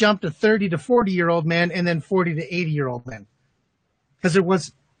 Then I jumped to 30 to 40-year-old men, and then 40 to 80-year-old men. Because there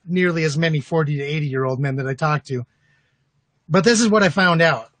was nearly as many 40 to 80-year-old men that I talked to. But this is what I found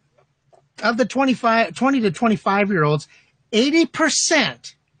out. Of the 20 to 25-year-olds,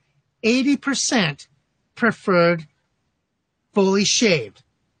 80% preferred fully shaved.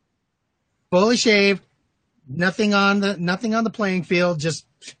 Fully shaved, nothing on the playing field, just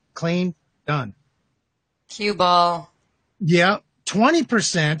clean. Done. Cue ball. Yeah.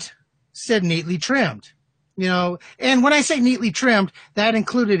 20% said neatly trimmed. And when I say neatly trimmed, that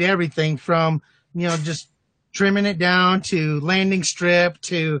included everything from, just trimming it down to landing strip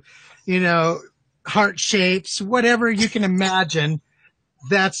to, heart shapes, whatever you can imagine.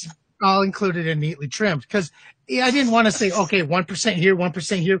 That's all included in neatly trimmed. Because I didn't want to say, okay, 1% here,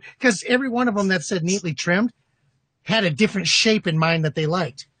 1% here. Because every one of them that said neatly trimmed had a different shape in mind that they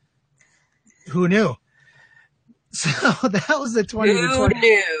liked. Who knew? So that was the 20 to 20. Who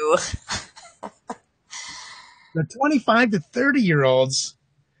knew? The 25 to 30-year-olds,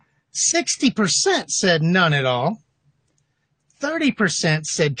 60% said none at all. 30%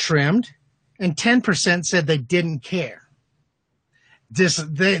 said trimmed, and 10% said they didn't care. The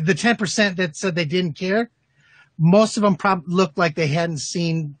 10% that said they didn't care, most of them looked like they hadn't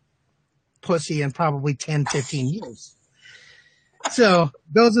seen pussy in probably 10, 15 years. So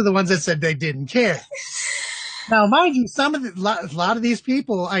those are the ones that said they didn't care. Now, mind you, a lot of these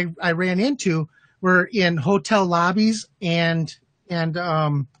people I ran into were in hotel lobbies and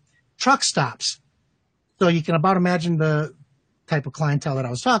truck stops. So you can about imagine the type of clientele that I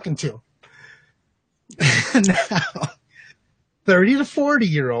was talking to. Now, 30 to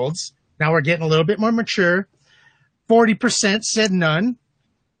 40-year-olds, now we're getting a little bit more mature. 40% said none.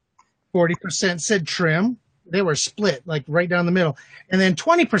 40% said trim. They were split, like right down the middle. And then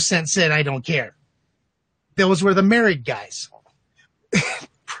 20% said, I don't care. Those were the married guys.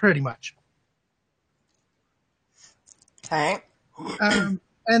 Pretty much. Okay.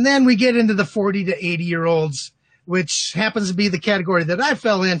 And then we get into the 40 to 80-year-olds, which happens to be the category that I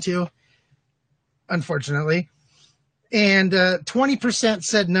fell into, unfortunately. And 20%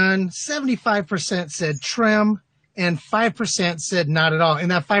 said none, 75% said trim, and 5% said not at all.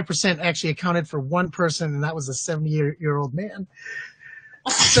 And that 5% actually accounted for one person, and that was a 70-year-old man.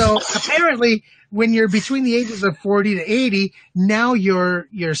 So apparently, when you're between the ages of 40 to 80, now your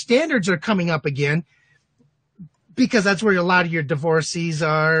standards are coming up again, because that's where a lot of your divorcees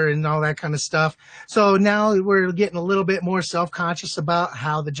are and all that kind of stuff. So now we're getting a little bit more self-conscious about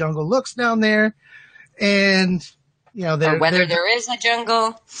how the jungle looks down there. And, you know, or whether there is a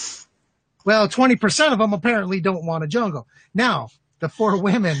jungle. Well, 20% of them apparently don't want a jungle. Now, the 4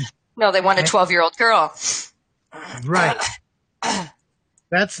 women. No, they want a 12-year-old girl. Right.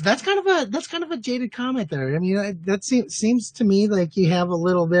 That's kind of a jaded comment there. I mean, that seems to me like you have a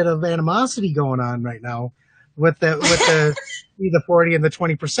little bit of animosity going on right now with the 40 and the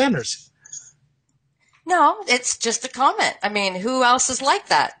 20%ers. No, it's just a comment. I mean, who else is like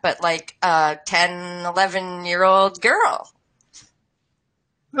that but like a 10, 11-year-old girl?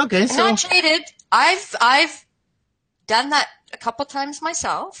 Okay, so not jaded. I've done that a couple times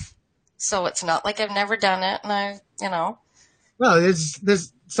myself, so it's not like I've never done it. And well, it's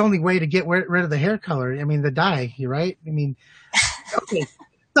the only way to get rid of the hair color. I mean, the dye. You're right. I mean, okay.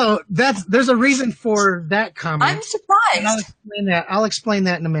 So there's a reason for that comment. I'm surprised. I'll explain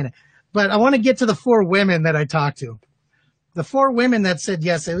that in a minute. But I want to get to the 4 women that I talked to. The 4 women that said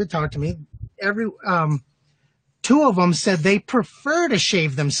yes, they would talk to me. 2 of them said they prefer to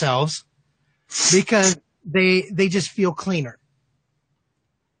shave themselves because they just feel cleaner.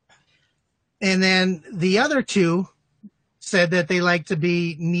 And then the other 2 said that they like to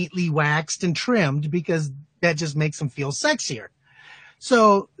be neatly waxed and trimmed because that just makes them feel sexier.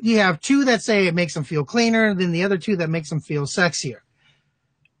 So you have 2 that say it makes them feel cleaner, then the other 2 that makes them feel sexier.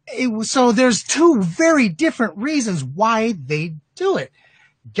 So there's 2 very different reasons why they do it.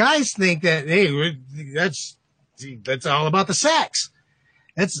 Guys think that, hey, that's all about the sex.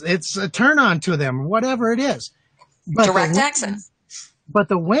 It's a turn on to them, whatever it is. But direct access. But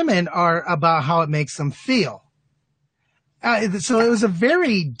the women are about how it makes them feel. So it was a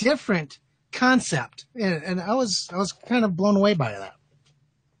very different concept, and I was kind of blown away by that.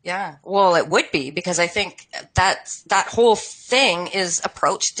 Yeah, well, it would be, because I think that whole thing is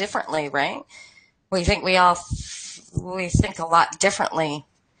approached differently, right? We think we think a lot differently.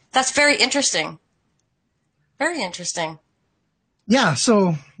 That's very interesting. Very interesting. Yeah.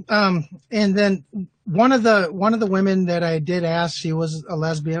 So, and then one of the women that I did ask, she was a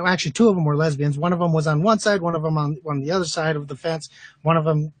lesbian. Actually, 2 of them were lesbians. One of them was on one side, one of them on the other side of the fence. One of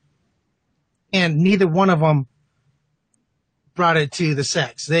them, and neither one of them brought it to the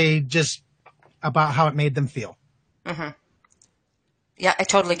sex. They just about how it made them feel. Mm-hmm. Yeah, I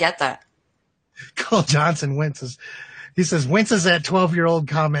totally get that. Cole Johnson winces. He says, winces at 12-year-old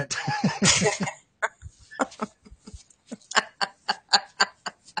comment.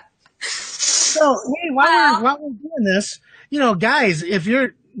 So, hey, while we're doing this, guys, if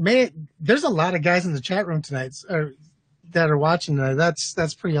there's a lot of guys in the chat room tonight that are watching tonight.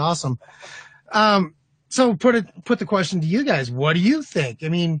 That's pretty awesome. So put the question to you guys. What do you think? I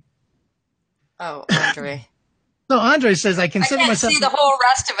mean, Andre. So Andre says, I consider myself. I can't see the whole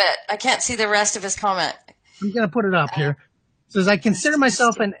rest of it. I can't see the rest of his comment. I'm going to put it up here. It says, I consider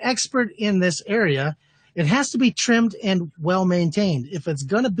myself an expert in this area. It has to be trimmed and well maintained. If it's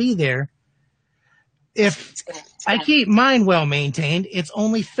going to be there, if I keep mine well maintained, it's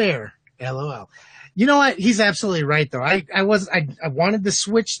only fair. LOL. You know what? He's absolutely right, though. I wanted to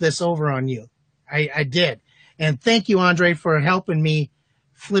switch this over on you. I did. And thank you, Andre, for helping me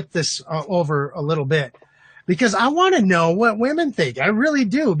flip this over a little bit, because I want to know what women think. I really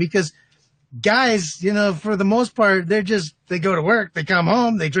do, because guys, for the most part, they go to work, they come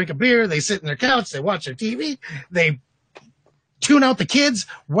home, they drink a beer, they sit in their couch, they watch their TV, they tune out the kids,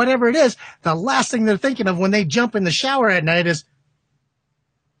 whatever it is. The last thing they're thinking of when they jump in the shower at night is,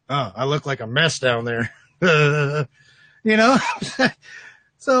 oh, I look like a mess down there.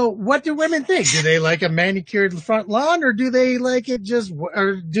 So what do women think? Do they like a manicured front lawn, or do they like it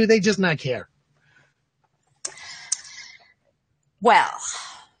or do they just not care? Well,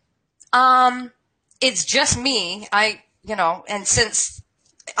 it's just me. And since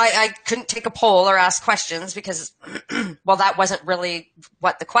I couldn't take a poll or ask questions because, well, that wasn't really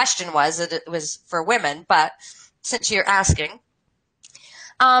what the question was. It was for women, but since you're asking,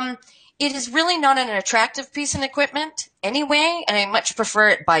 it is really not an attractive piece of equipment anyway, and I much prefer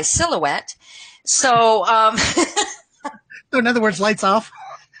it by silhouette. So, so in other words, lights off.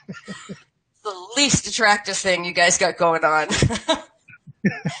 The least attractive thing you guys got going on.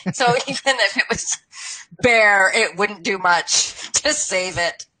 So even if it was bare, it wouldn't do much to save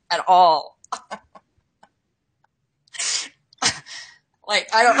it at all. Like,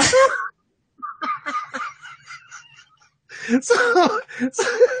 I don't So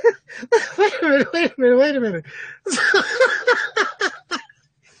wait a minute.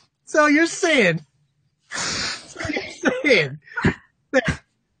 So you're saying that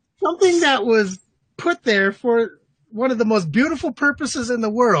something that was put there for one of the most beautiful purposes in the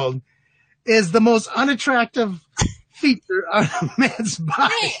world is the most unattractive feature on a man's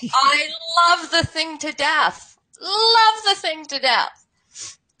body. I love the thing to death. Love the thing to death.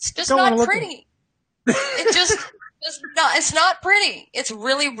 It's just not pretty. It just is not. It's not pretty. It's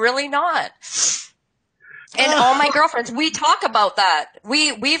really, really not. And all my girlfriends, we talk about that.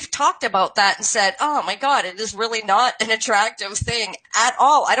 We've talked about that and said, oh my God, it is really not an attractive thing at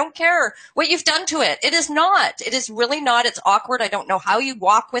all. I don't care what you've done to it. It is not. It is really not. It's awkward. I don't know how you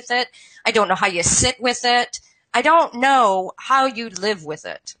walk with it. I don't know how you sit with it. I don't know how you live with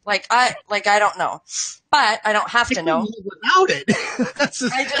it. I don't know, but I don't have to know. Without it. That's the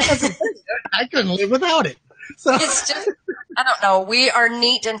thing. I couldn't live without it. So it's just, I don't know. We are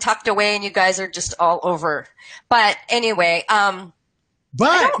neat and tucked away, and you guys are just all over. But anyway, well,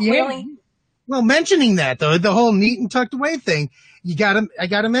 mentioning that though, the whole neat and tucked away thing, I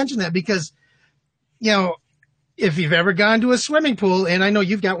gotta mention that because, if you've ever gone to a swimming pool, and I know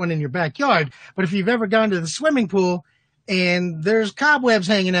you've got one in your backyard, but if you've ever gone to the swimming pool and there's cobwebs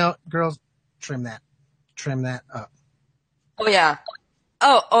hanging out, girls, trim that up. Oh yeah.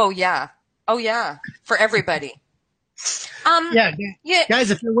 Oh yeah. Oh yeah. For everybody. Yeah.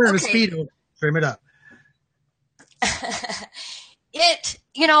 Guys, if you're wearing a Speedo, trim it up.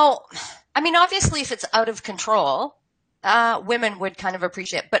 Obviously if it's out of control, women would kind of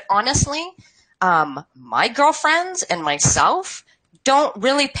appreciate it. But honestly, my girlfriends and myself don't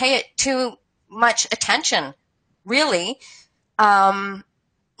really pay it too much attention, really. Now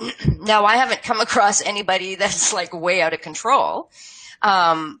I haven't come across anybody that's like way out of control.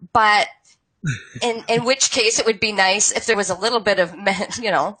 But in which case it would be nice if there was a little bit of,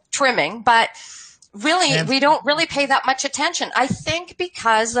 trimming, but really we don't really pay that much attention. I think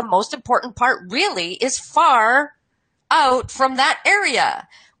because the most important part really is far out from that area.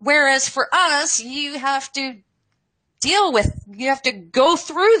 Whereas for us, you have to go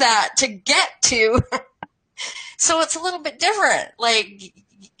through that to get to. So it's a little bit different.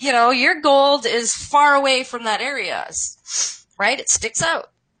 Your gold is far away from that area, right? It sticks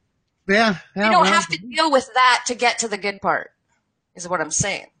out. Yeah. You don't have to deal with that to get to the good part, is what I'm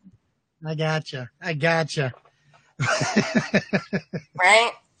saying. I gotcha.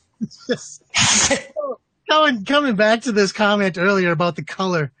 Right? Coming back to this comment earlier about the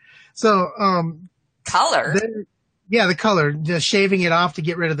color. So, color? The color, just shaving it off to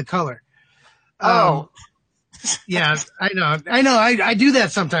get rid of the color. Yeah, I know. I do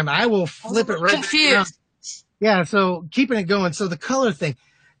that sometimes. I will flip it right. Confused. Yeah. So keeping it going. So the color thing,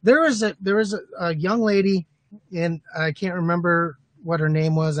 there was a young lady, and I can't remember what her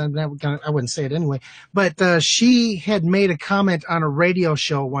name was. I wouldn't say it anyway, but, she had made a comment on a radio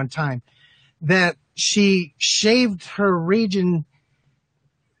show one time that she shaved her region.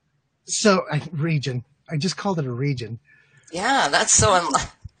 I just called it a region. Yeah, that's so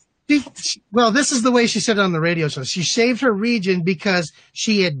well, this is the way she said it on the radio show. She shaved her region because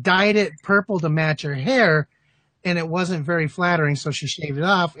she had dyed it purple to match her hair, and it wasn't very flattering, so she shaved it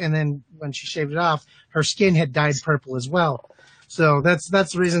off. And then when she shaved it off, her skin had dyed purple as well. So that's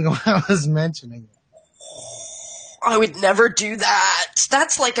the reason why I was mentioning it. I would never do that.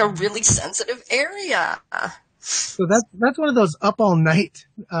 That's like a really sensitive area. So that's one of those up all night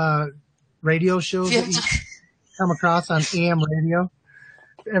radio shows that you come across on AM radio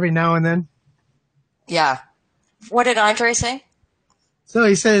every now and then. Yeah. What did Andre say? So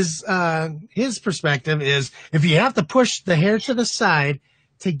he says his perspective is if you have to push the hair to the side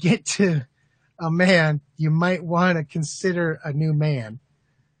to get to a man, you might want to consider a new man.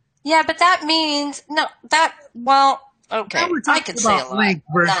 Yeah, but that means no. That well, Now okay. we're I talking could say a about lot. length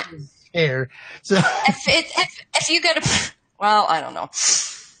That versus hair. So if you get a well, I don't know.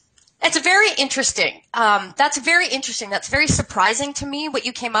 It's very interesting. That's very interesting. That's very surprising to me what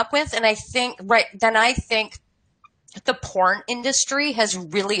you came up with, and I think I think the porn industry has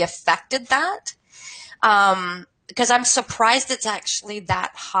really affected that. Because I'm surprised it's actually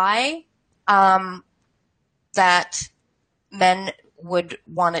that high. That men would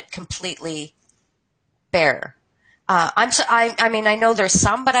want it completely bare. I mean, I know there's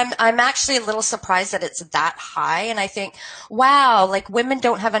some, but I'm actually a little surprised that it's that high. And I think, wow, like women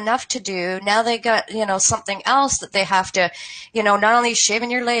don't have enough to do. Now they got, something else that they have to, not only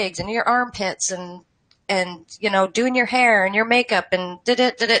shaving your legs and your armpits and, doing your hair and your makeup and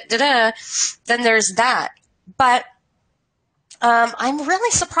da-da-da-da-da-da. Then there's that. But, I'm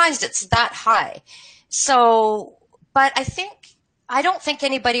really surprised it's that high. So, but I don't think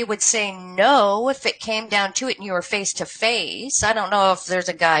anybody would say no if it came down to it and you were face to face. I don't know if there's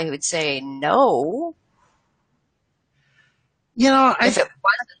a guy who would say no if it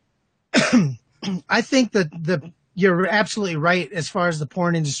wasn't. I think that you're absolutely right as far as the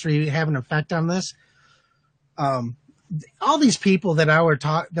porn industry having an effect on this. All these people that I would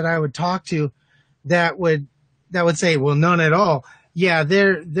talk to that would say, well, none at all. Yeah,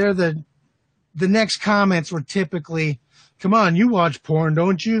 they're the next comments were typically, come on, you watch porn,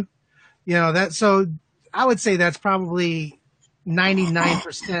 don't you? So I would say that's probably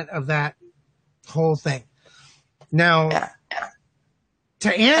 99% of that whole thing. Now, Yeah. to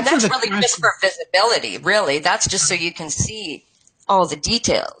answer And that's the really question, just for visibility, really. That's just so you can see all the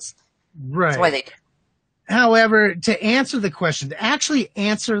details. right? That's why they do. However, to actually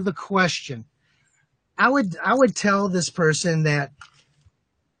answer the question, I would tell this person that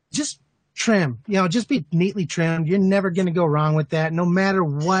just trim, just be neatly trimmed. You're never going to go wrong with that. No matter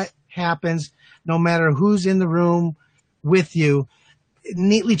what happens, no matter who's in the room with you,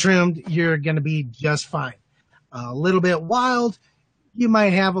 neatly trimmed, you're going to be just fine. A little bit wild, you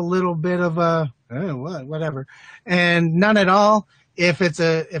might have a little bit of a whatever, and none at all. If it's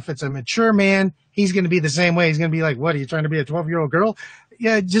a mature man, he's going to be the same way. He's going to be like, "What are you trying to be a 12-year-old girl?"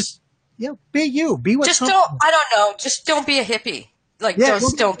 Yeah, just be you. Be what. Just don't. I don't know. Just don't be a hippie. Like,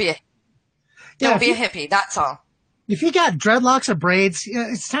 just don't be a hippie. That's all. If you got dreadlocks or braids,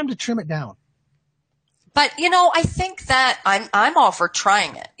 it's time to trim it down. But I think that I'm all for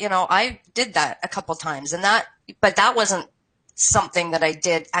trying it. I did that a couple times, but that wasn't something that I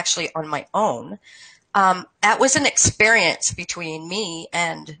did actually on my own. That was an experience between me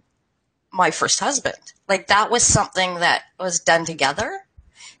and my first husband. Like, that was something that was done together.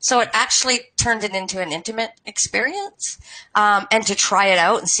 So it actually turned it into an intimate experience, and to try it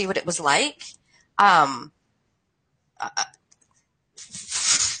out and see what it was like.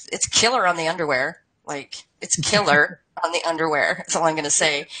 It's killer on the underwear. Like, it's killer on the underwear. That's all I'm going to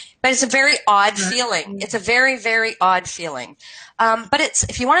say. But it's a very odd feeling. It's a very, very odd feeling. But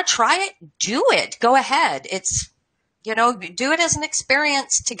if you want to try it, do it. Go ahead. It's, do it as an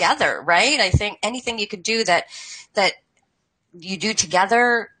experience together, right? I think anything you could do that you do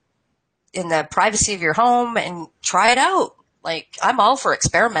together in the privacy of your home and try it out. Like, I'm all for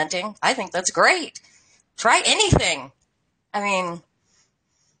experimenting. I think that's great. Try anything. I mean,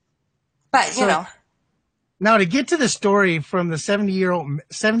 but Now to get to the story from the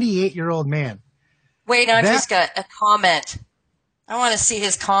 78-year-old man. Wait, I just got a comment. I want to see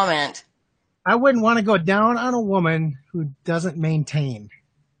his comment. I wouldn't want to go down on a woman who doesn't maintain.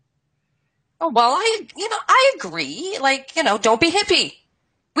 Oh, well, I agree. Like, don't be hippie.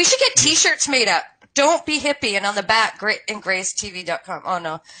 We should get t-shirts made up. Don't be hippie. And on the back, gracetv.com. Oh,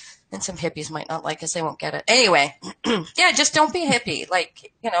 no. And some hippies might not like us. They won't get it. Anyway, yeah, just don't be hippie.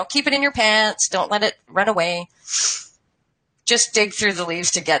 Like, keep it in your pants. Don't let it run away. Just dig through the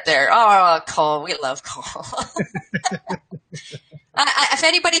leaves to get there. Oh, Cole. We love Cole. If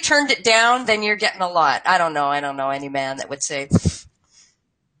anybody turned it down, then you're getting a lot. I don't know any man that would say,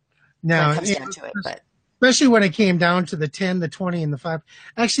 no, when it comes down to it, but. Especially when it came down to the 10, the 20, and the 5.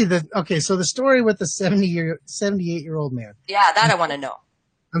 Actually, so the story with the 78-year-old man. Yeah, that I want to know.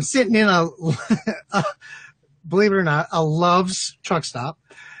 I'm sitting in believe it or not, a Love's truck stop.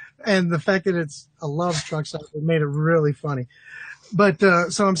 And the fact that it's a Love's truck stop, it made it really funny. But,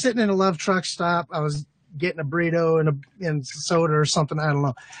 so I'm sitting in a Love truck stop. I was getting a burrito and soda or something. I don't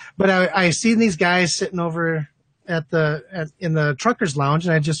know. But I seen these guys sitting over in the truckers lounge,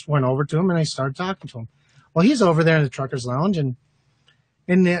 and I just went over to him and I started talking to him. Well, he's over there in the truckers lounge, and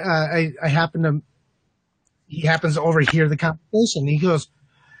I happen to he happens to overhear the conversation. He goes,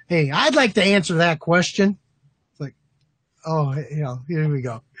 "Hey, I'd like to answer that question." It's like, oh, here we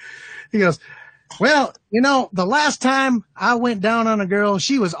go. He goes, "Well, the last time I went down on a girl,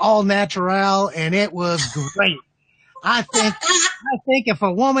 she was all natural, and it was great. I think if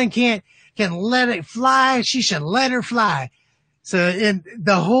a woman can let it fly, she should let her fly." So, and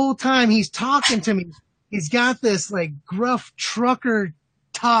the whole time he's talking to me, he's got this like gruff trucker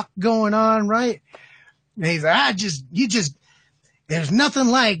talk going on, right? And he's like, there's nothing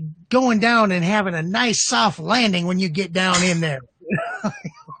like going down and having a nice soft landing when you get down in there.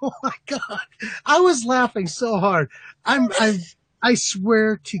 Oh my God. I was laughing so hard. I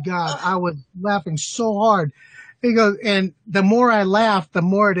swear to God, I was laughing so hard. He goes, and the more I laughed, the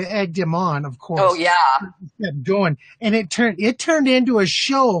more it egged him on, of course. Oh yeah. He kept going. And it turned into a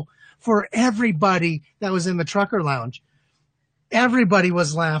show for everybody that was in the trucker lounge. Everybody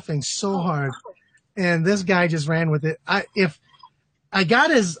was laughing so hard. And this guy just ran with it. I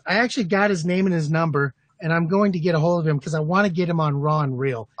actually got his name and his number, and I'm going to get a hold of him because I want to get him on Raw and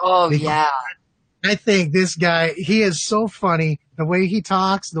Real. Oh yeah. I think this guy, he is so funny. The way he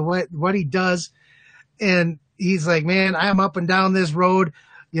talks, what he does. And he's like, man, I'm up and down this road,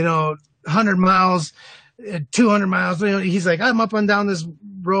 100 miles, 200 miles. He's like, I'm up and down this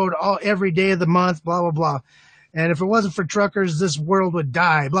road every day of the month, blah, blah, blah. And if it wasn't for truckers, this world would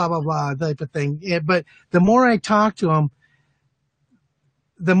die, blah, blah, blah, type of thing. But the more I talk to him,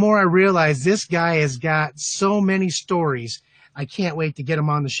 the more I realize this guy has got so many stories. I can't wait to get him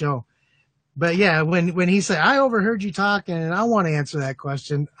on the show. But yeah, when he said, I overheard you talking and I want to answer that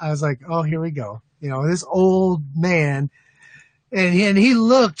question, I was like, oh, here we go. This old man, and he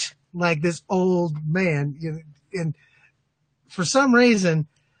looked like this old man. And for some reason,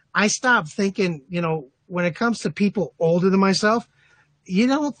 I stopped thinking, when it comes to people older than myself, you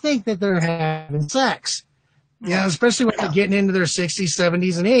don't think that they're having sex. Especially when they're getting into their 60s,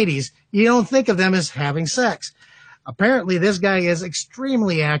 70s, and 80s. You don't think of them as having sex. Apparently, this guy is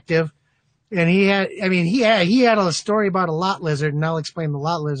extremely active. And he had a story about a lot lizard, and I'll explain the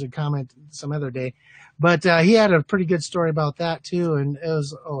lot lizard comment some other day. But he had a pretty good story about that too, and it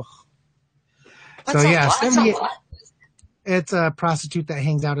was That's so yeah, 78. It's a prostitute that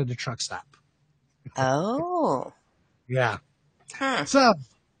hangs out at a truck stop. Oh, yeah. So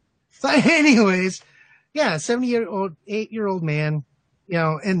anyways, yeah, 8-year-old man,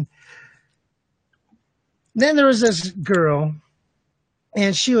 and then there was this girl.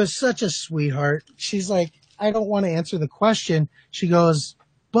 And she was such a sweetheart. She's like, I don't want to answer the question. She goes,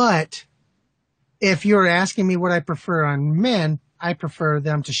 but if you're asking me what I prefer on men, I prefer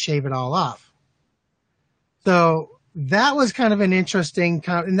them to shave it all off. So that was kind of an interesting,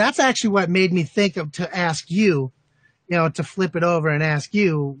 and that's actually what made me think of to ask you, to flip it over and ask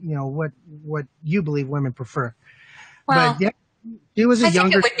you, what you believe women prefer. Well, but yeah, she was a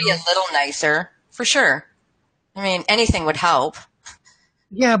younger. I think it would be a little nicer, for sure. I mean, anything would help.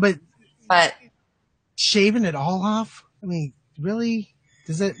 Yeah, but shaving it all off? I mean, really?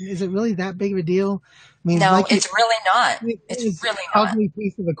 Is it really that big of a deal? I mean, no, it's really not. It's really not. Ugly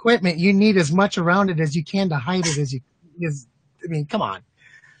piece of equipment. You need as much around it as you can to hide it I mean, come on.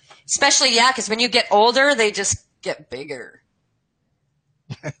 Especially, because when you get older, they just get bigger.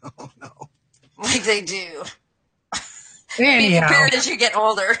 Oh, no. Like they do. Anyhow, be prepared as you get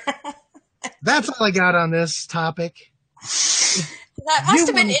older. That's all I got on this topic. That must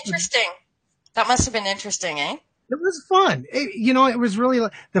have been interesting. That must have been interesting, eh? It was fun. It was really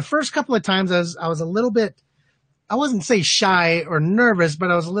the first couple of times I was a little bit, I wasn't say shy or nervous, but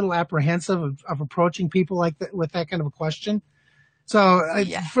I was a little apprehensive of approaching people like that with that kind of a question. So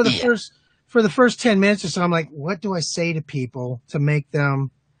for the first 10 minutes or so, I'm like, what do I say to people to make them?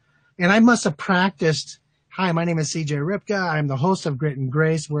 And I must have practiced. Hi, my name is CJ Ripka. I'm the host of Grit and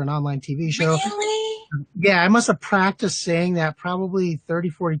Grace. We're an online TV show. Really? Yeah, I must have practiced saying that probably 30,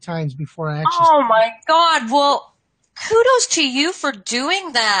 40 times before I actually. Oh my God. Well, kudos to you for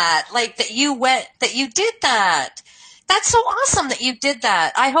doing that. Like that you did that. That's so awesome that you did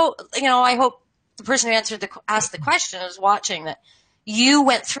that. I hope the person who asked the question is watching, that you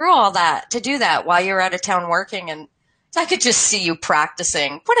went through all that to do that while you were out of town working, and I could just see you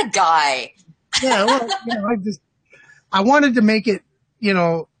practicing. What a guy. Yeah, well, I wanted to make it,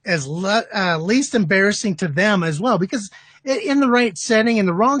 as least embarrassing to them as well, because in the right setting, in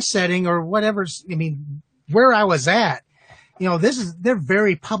the wrong setting, or whatever, where I was at, they're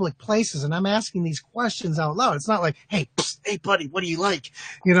very public places, and I'm asking these questions out loud. It's not like, hey buddy, what do you like?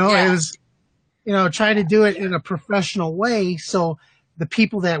 Yeah. try to do it in a professional way so the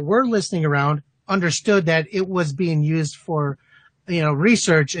people that were listening around understood that it was being used for,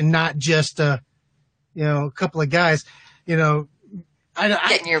 research and not just a couple of guys. You know, I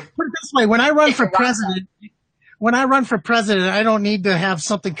Getting your put it this way: when I run getting for your rocks off. president, I don't need to have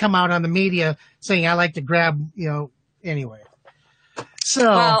something come out on the media saying I like to grab, anyway. So,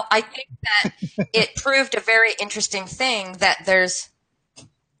 Well, I think that it proved a very interesting thing that there's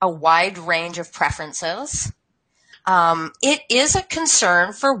a wide range of preferences. It is a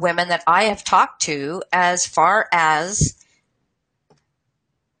concern for women that I have talked to as far as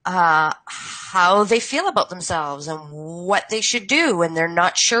how they feel about themselves and what they should do, and they're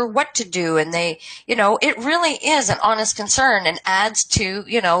not sure what to do. And it really is an honest concern and adds to,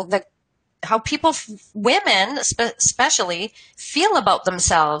 how people, women especially, feel about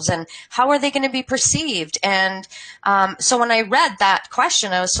themselves and how are they going to be perceived. And so when I read that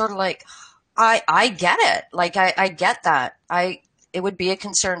question, I was sort of like, I get it. Like, I get that. It would be a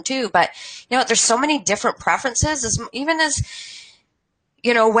concern too. But, there's so many different preferences, even as,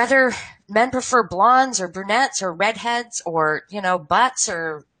 whether men prefer blondes or brunettes or redheads or, butts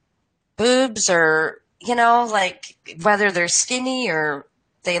or boobs or, like whether they're skinny or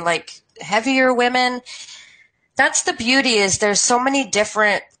they like heavier women. That's the beauty, is there's so many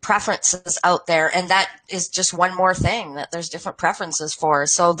different preferences out there, and that is just one more thing that there's different preferences for.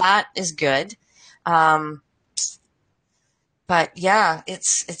 So that is good. But yeah,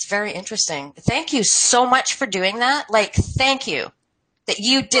 it's very interesting. Thank you so much for doing that. Like, thank you that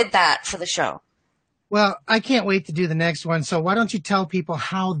you did that for the show. well, I can't wait to do the next one. So why don't you tell people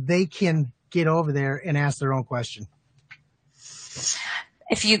how they can get over there and ask their own question?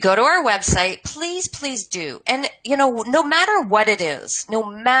 If you go to our website, please do. And, no matter what it is,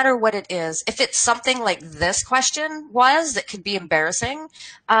 if it's something like this question was that could be embarrassing,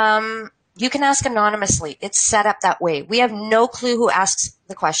 you can ask anonymously. It's set up that way. We have no clue who asks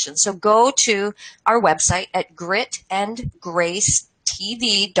the question. So go to our website at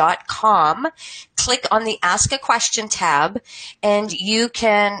gritandgracetv.com, click on the Ask a Question tab, and you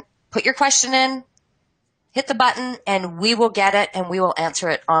can put your question in, hit the button, and we will get it and we will answer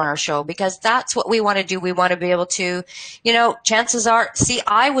it on our show, because that's what we want to do. We want to be able to, chances are, see,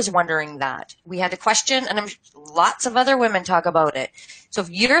 I was wondering that. We had a question, and lots of other women talk about it. So if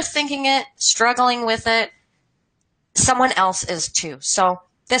you're thinking it, struggling with it, someone else is too. So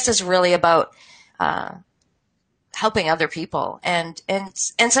this is really about helping other people, and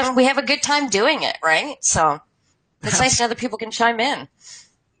so we have a good time doing it, right? So it's nice that other people can chime in.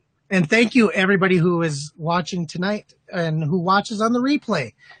 And thank you, everybody who is watching tonight and who watches on the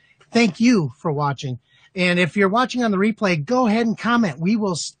replay. Thank you for watching. And if you're watching on the replay, go ahead and comment. We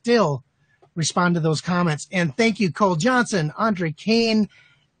will still respond to those comments. And thank you, Cole Johnson, Andre Kane,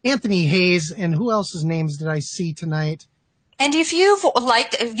 Anthony Hayes, and who else's names did I see tonight? And if you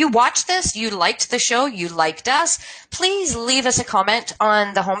watched this, you liked the show, you liked us, please leave us a comment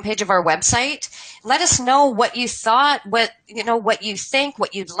on the homepage of our website. Let us know what you thought, what you think,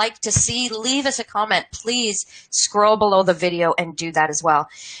 what you'd like to see. Leave us a comment. Please scroll below the video and do that as well.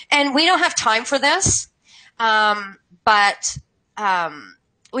 And we don't have time for this, but I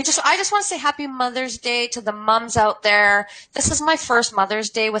just want to say Happy Mother's Day to the moms out there. This is my first Mother's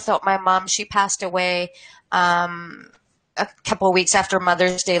Day without my mom. She passed away a couple of weeks after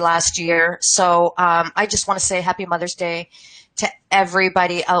Mother's Day last year. So I just want to say Happy Mother's Day to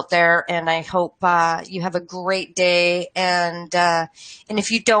everybody out there, and I hope you have a great day. And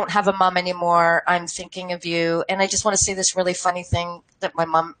if you don't have a mom anymore, I'm thinking of you. And I just want to say this really funny thing that my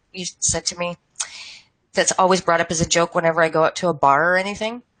mom said to me that's always brought up as a joke whenever I go out to a bar or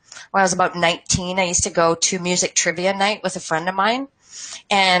anything. When I was about 19, I used to go to music trivia night with a friend of mine,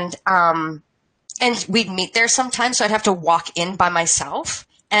 and we'd meet there sometimes, so I'd have to walk in by myself.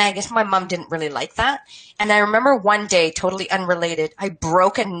 And I guess my mom didn't really like that. And I remember one day, totally unrelated, I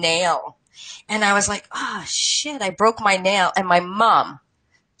broke a nail. And I was like, oh, shit, I broke my nail. And my mom,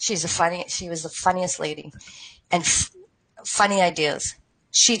 she was the funniest lady. And funny ideas.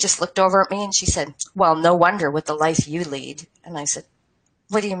 She just looked over at me and she said, well, no wonder with the life you lead. And I said,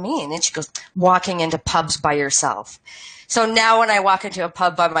 what do you mean? And she goes, walking into pubs by yourself. So now when I walk into a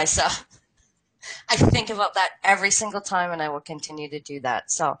pub by myself, I think about that every single time, and I will continue to do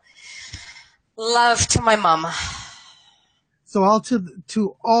that. So, love to my mom. So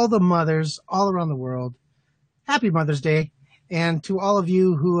to all the mothers all around the world, Happy Mother's Day. And to all of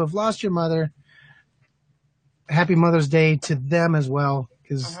you who have lost your mother, Happy Mother's Day to them as well,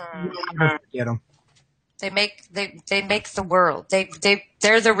 because you never forget them. They make the world.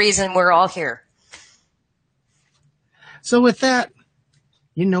 They're the reason we're all here. So with that,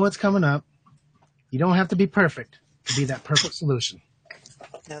 you know what's coming up. You don't have to be perfect to be that perfect solution.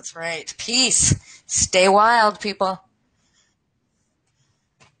 That's right. Peace. Stay wild, people.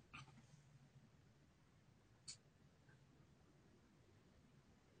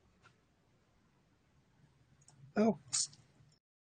 Oh.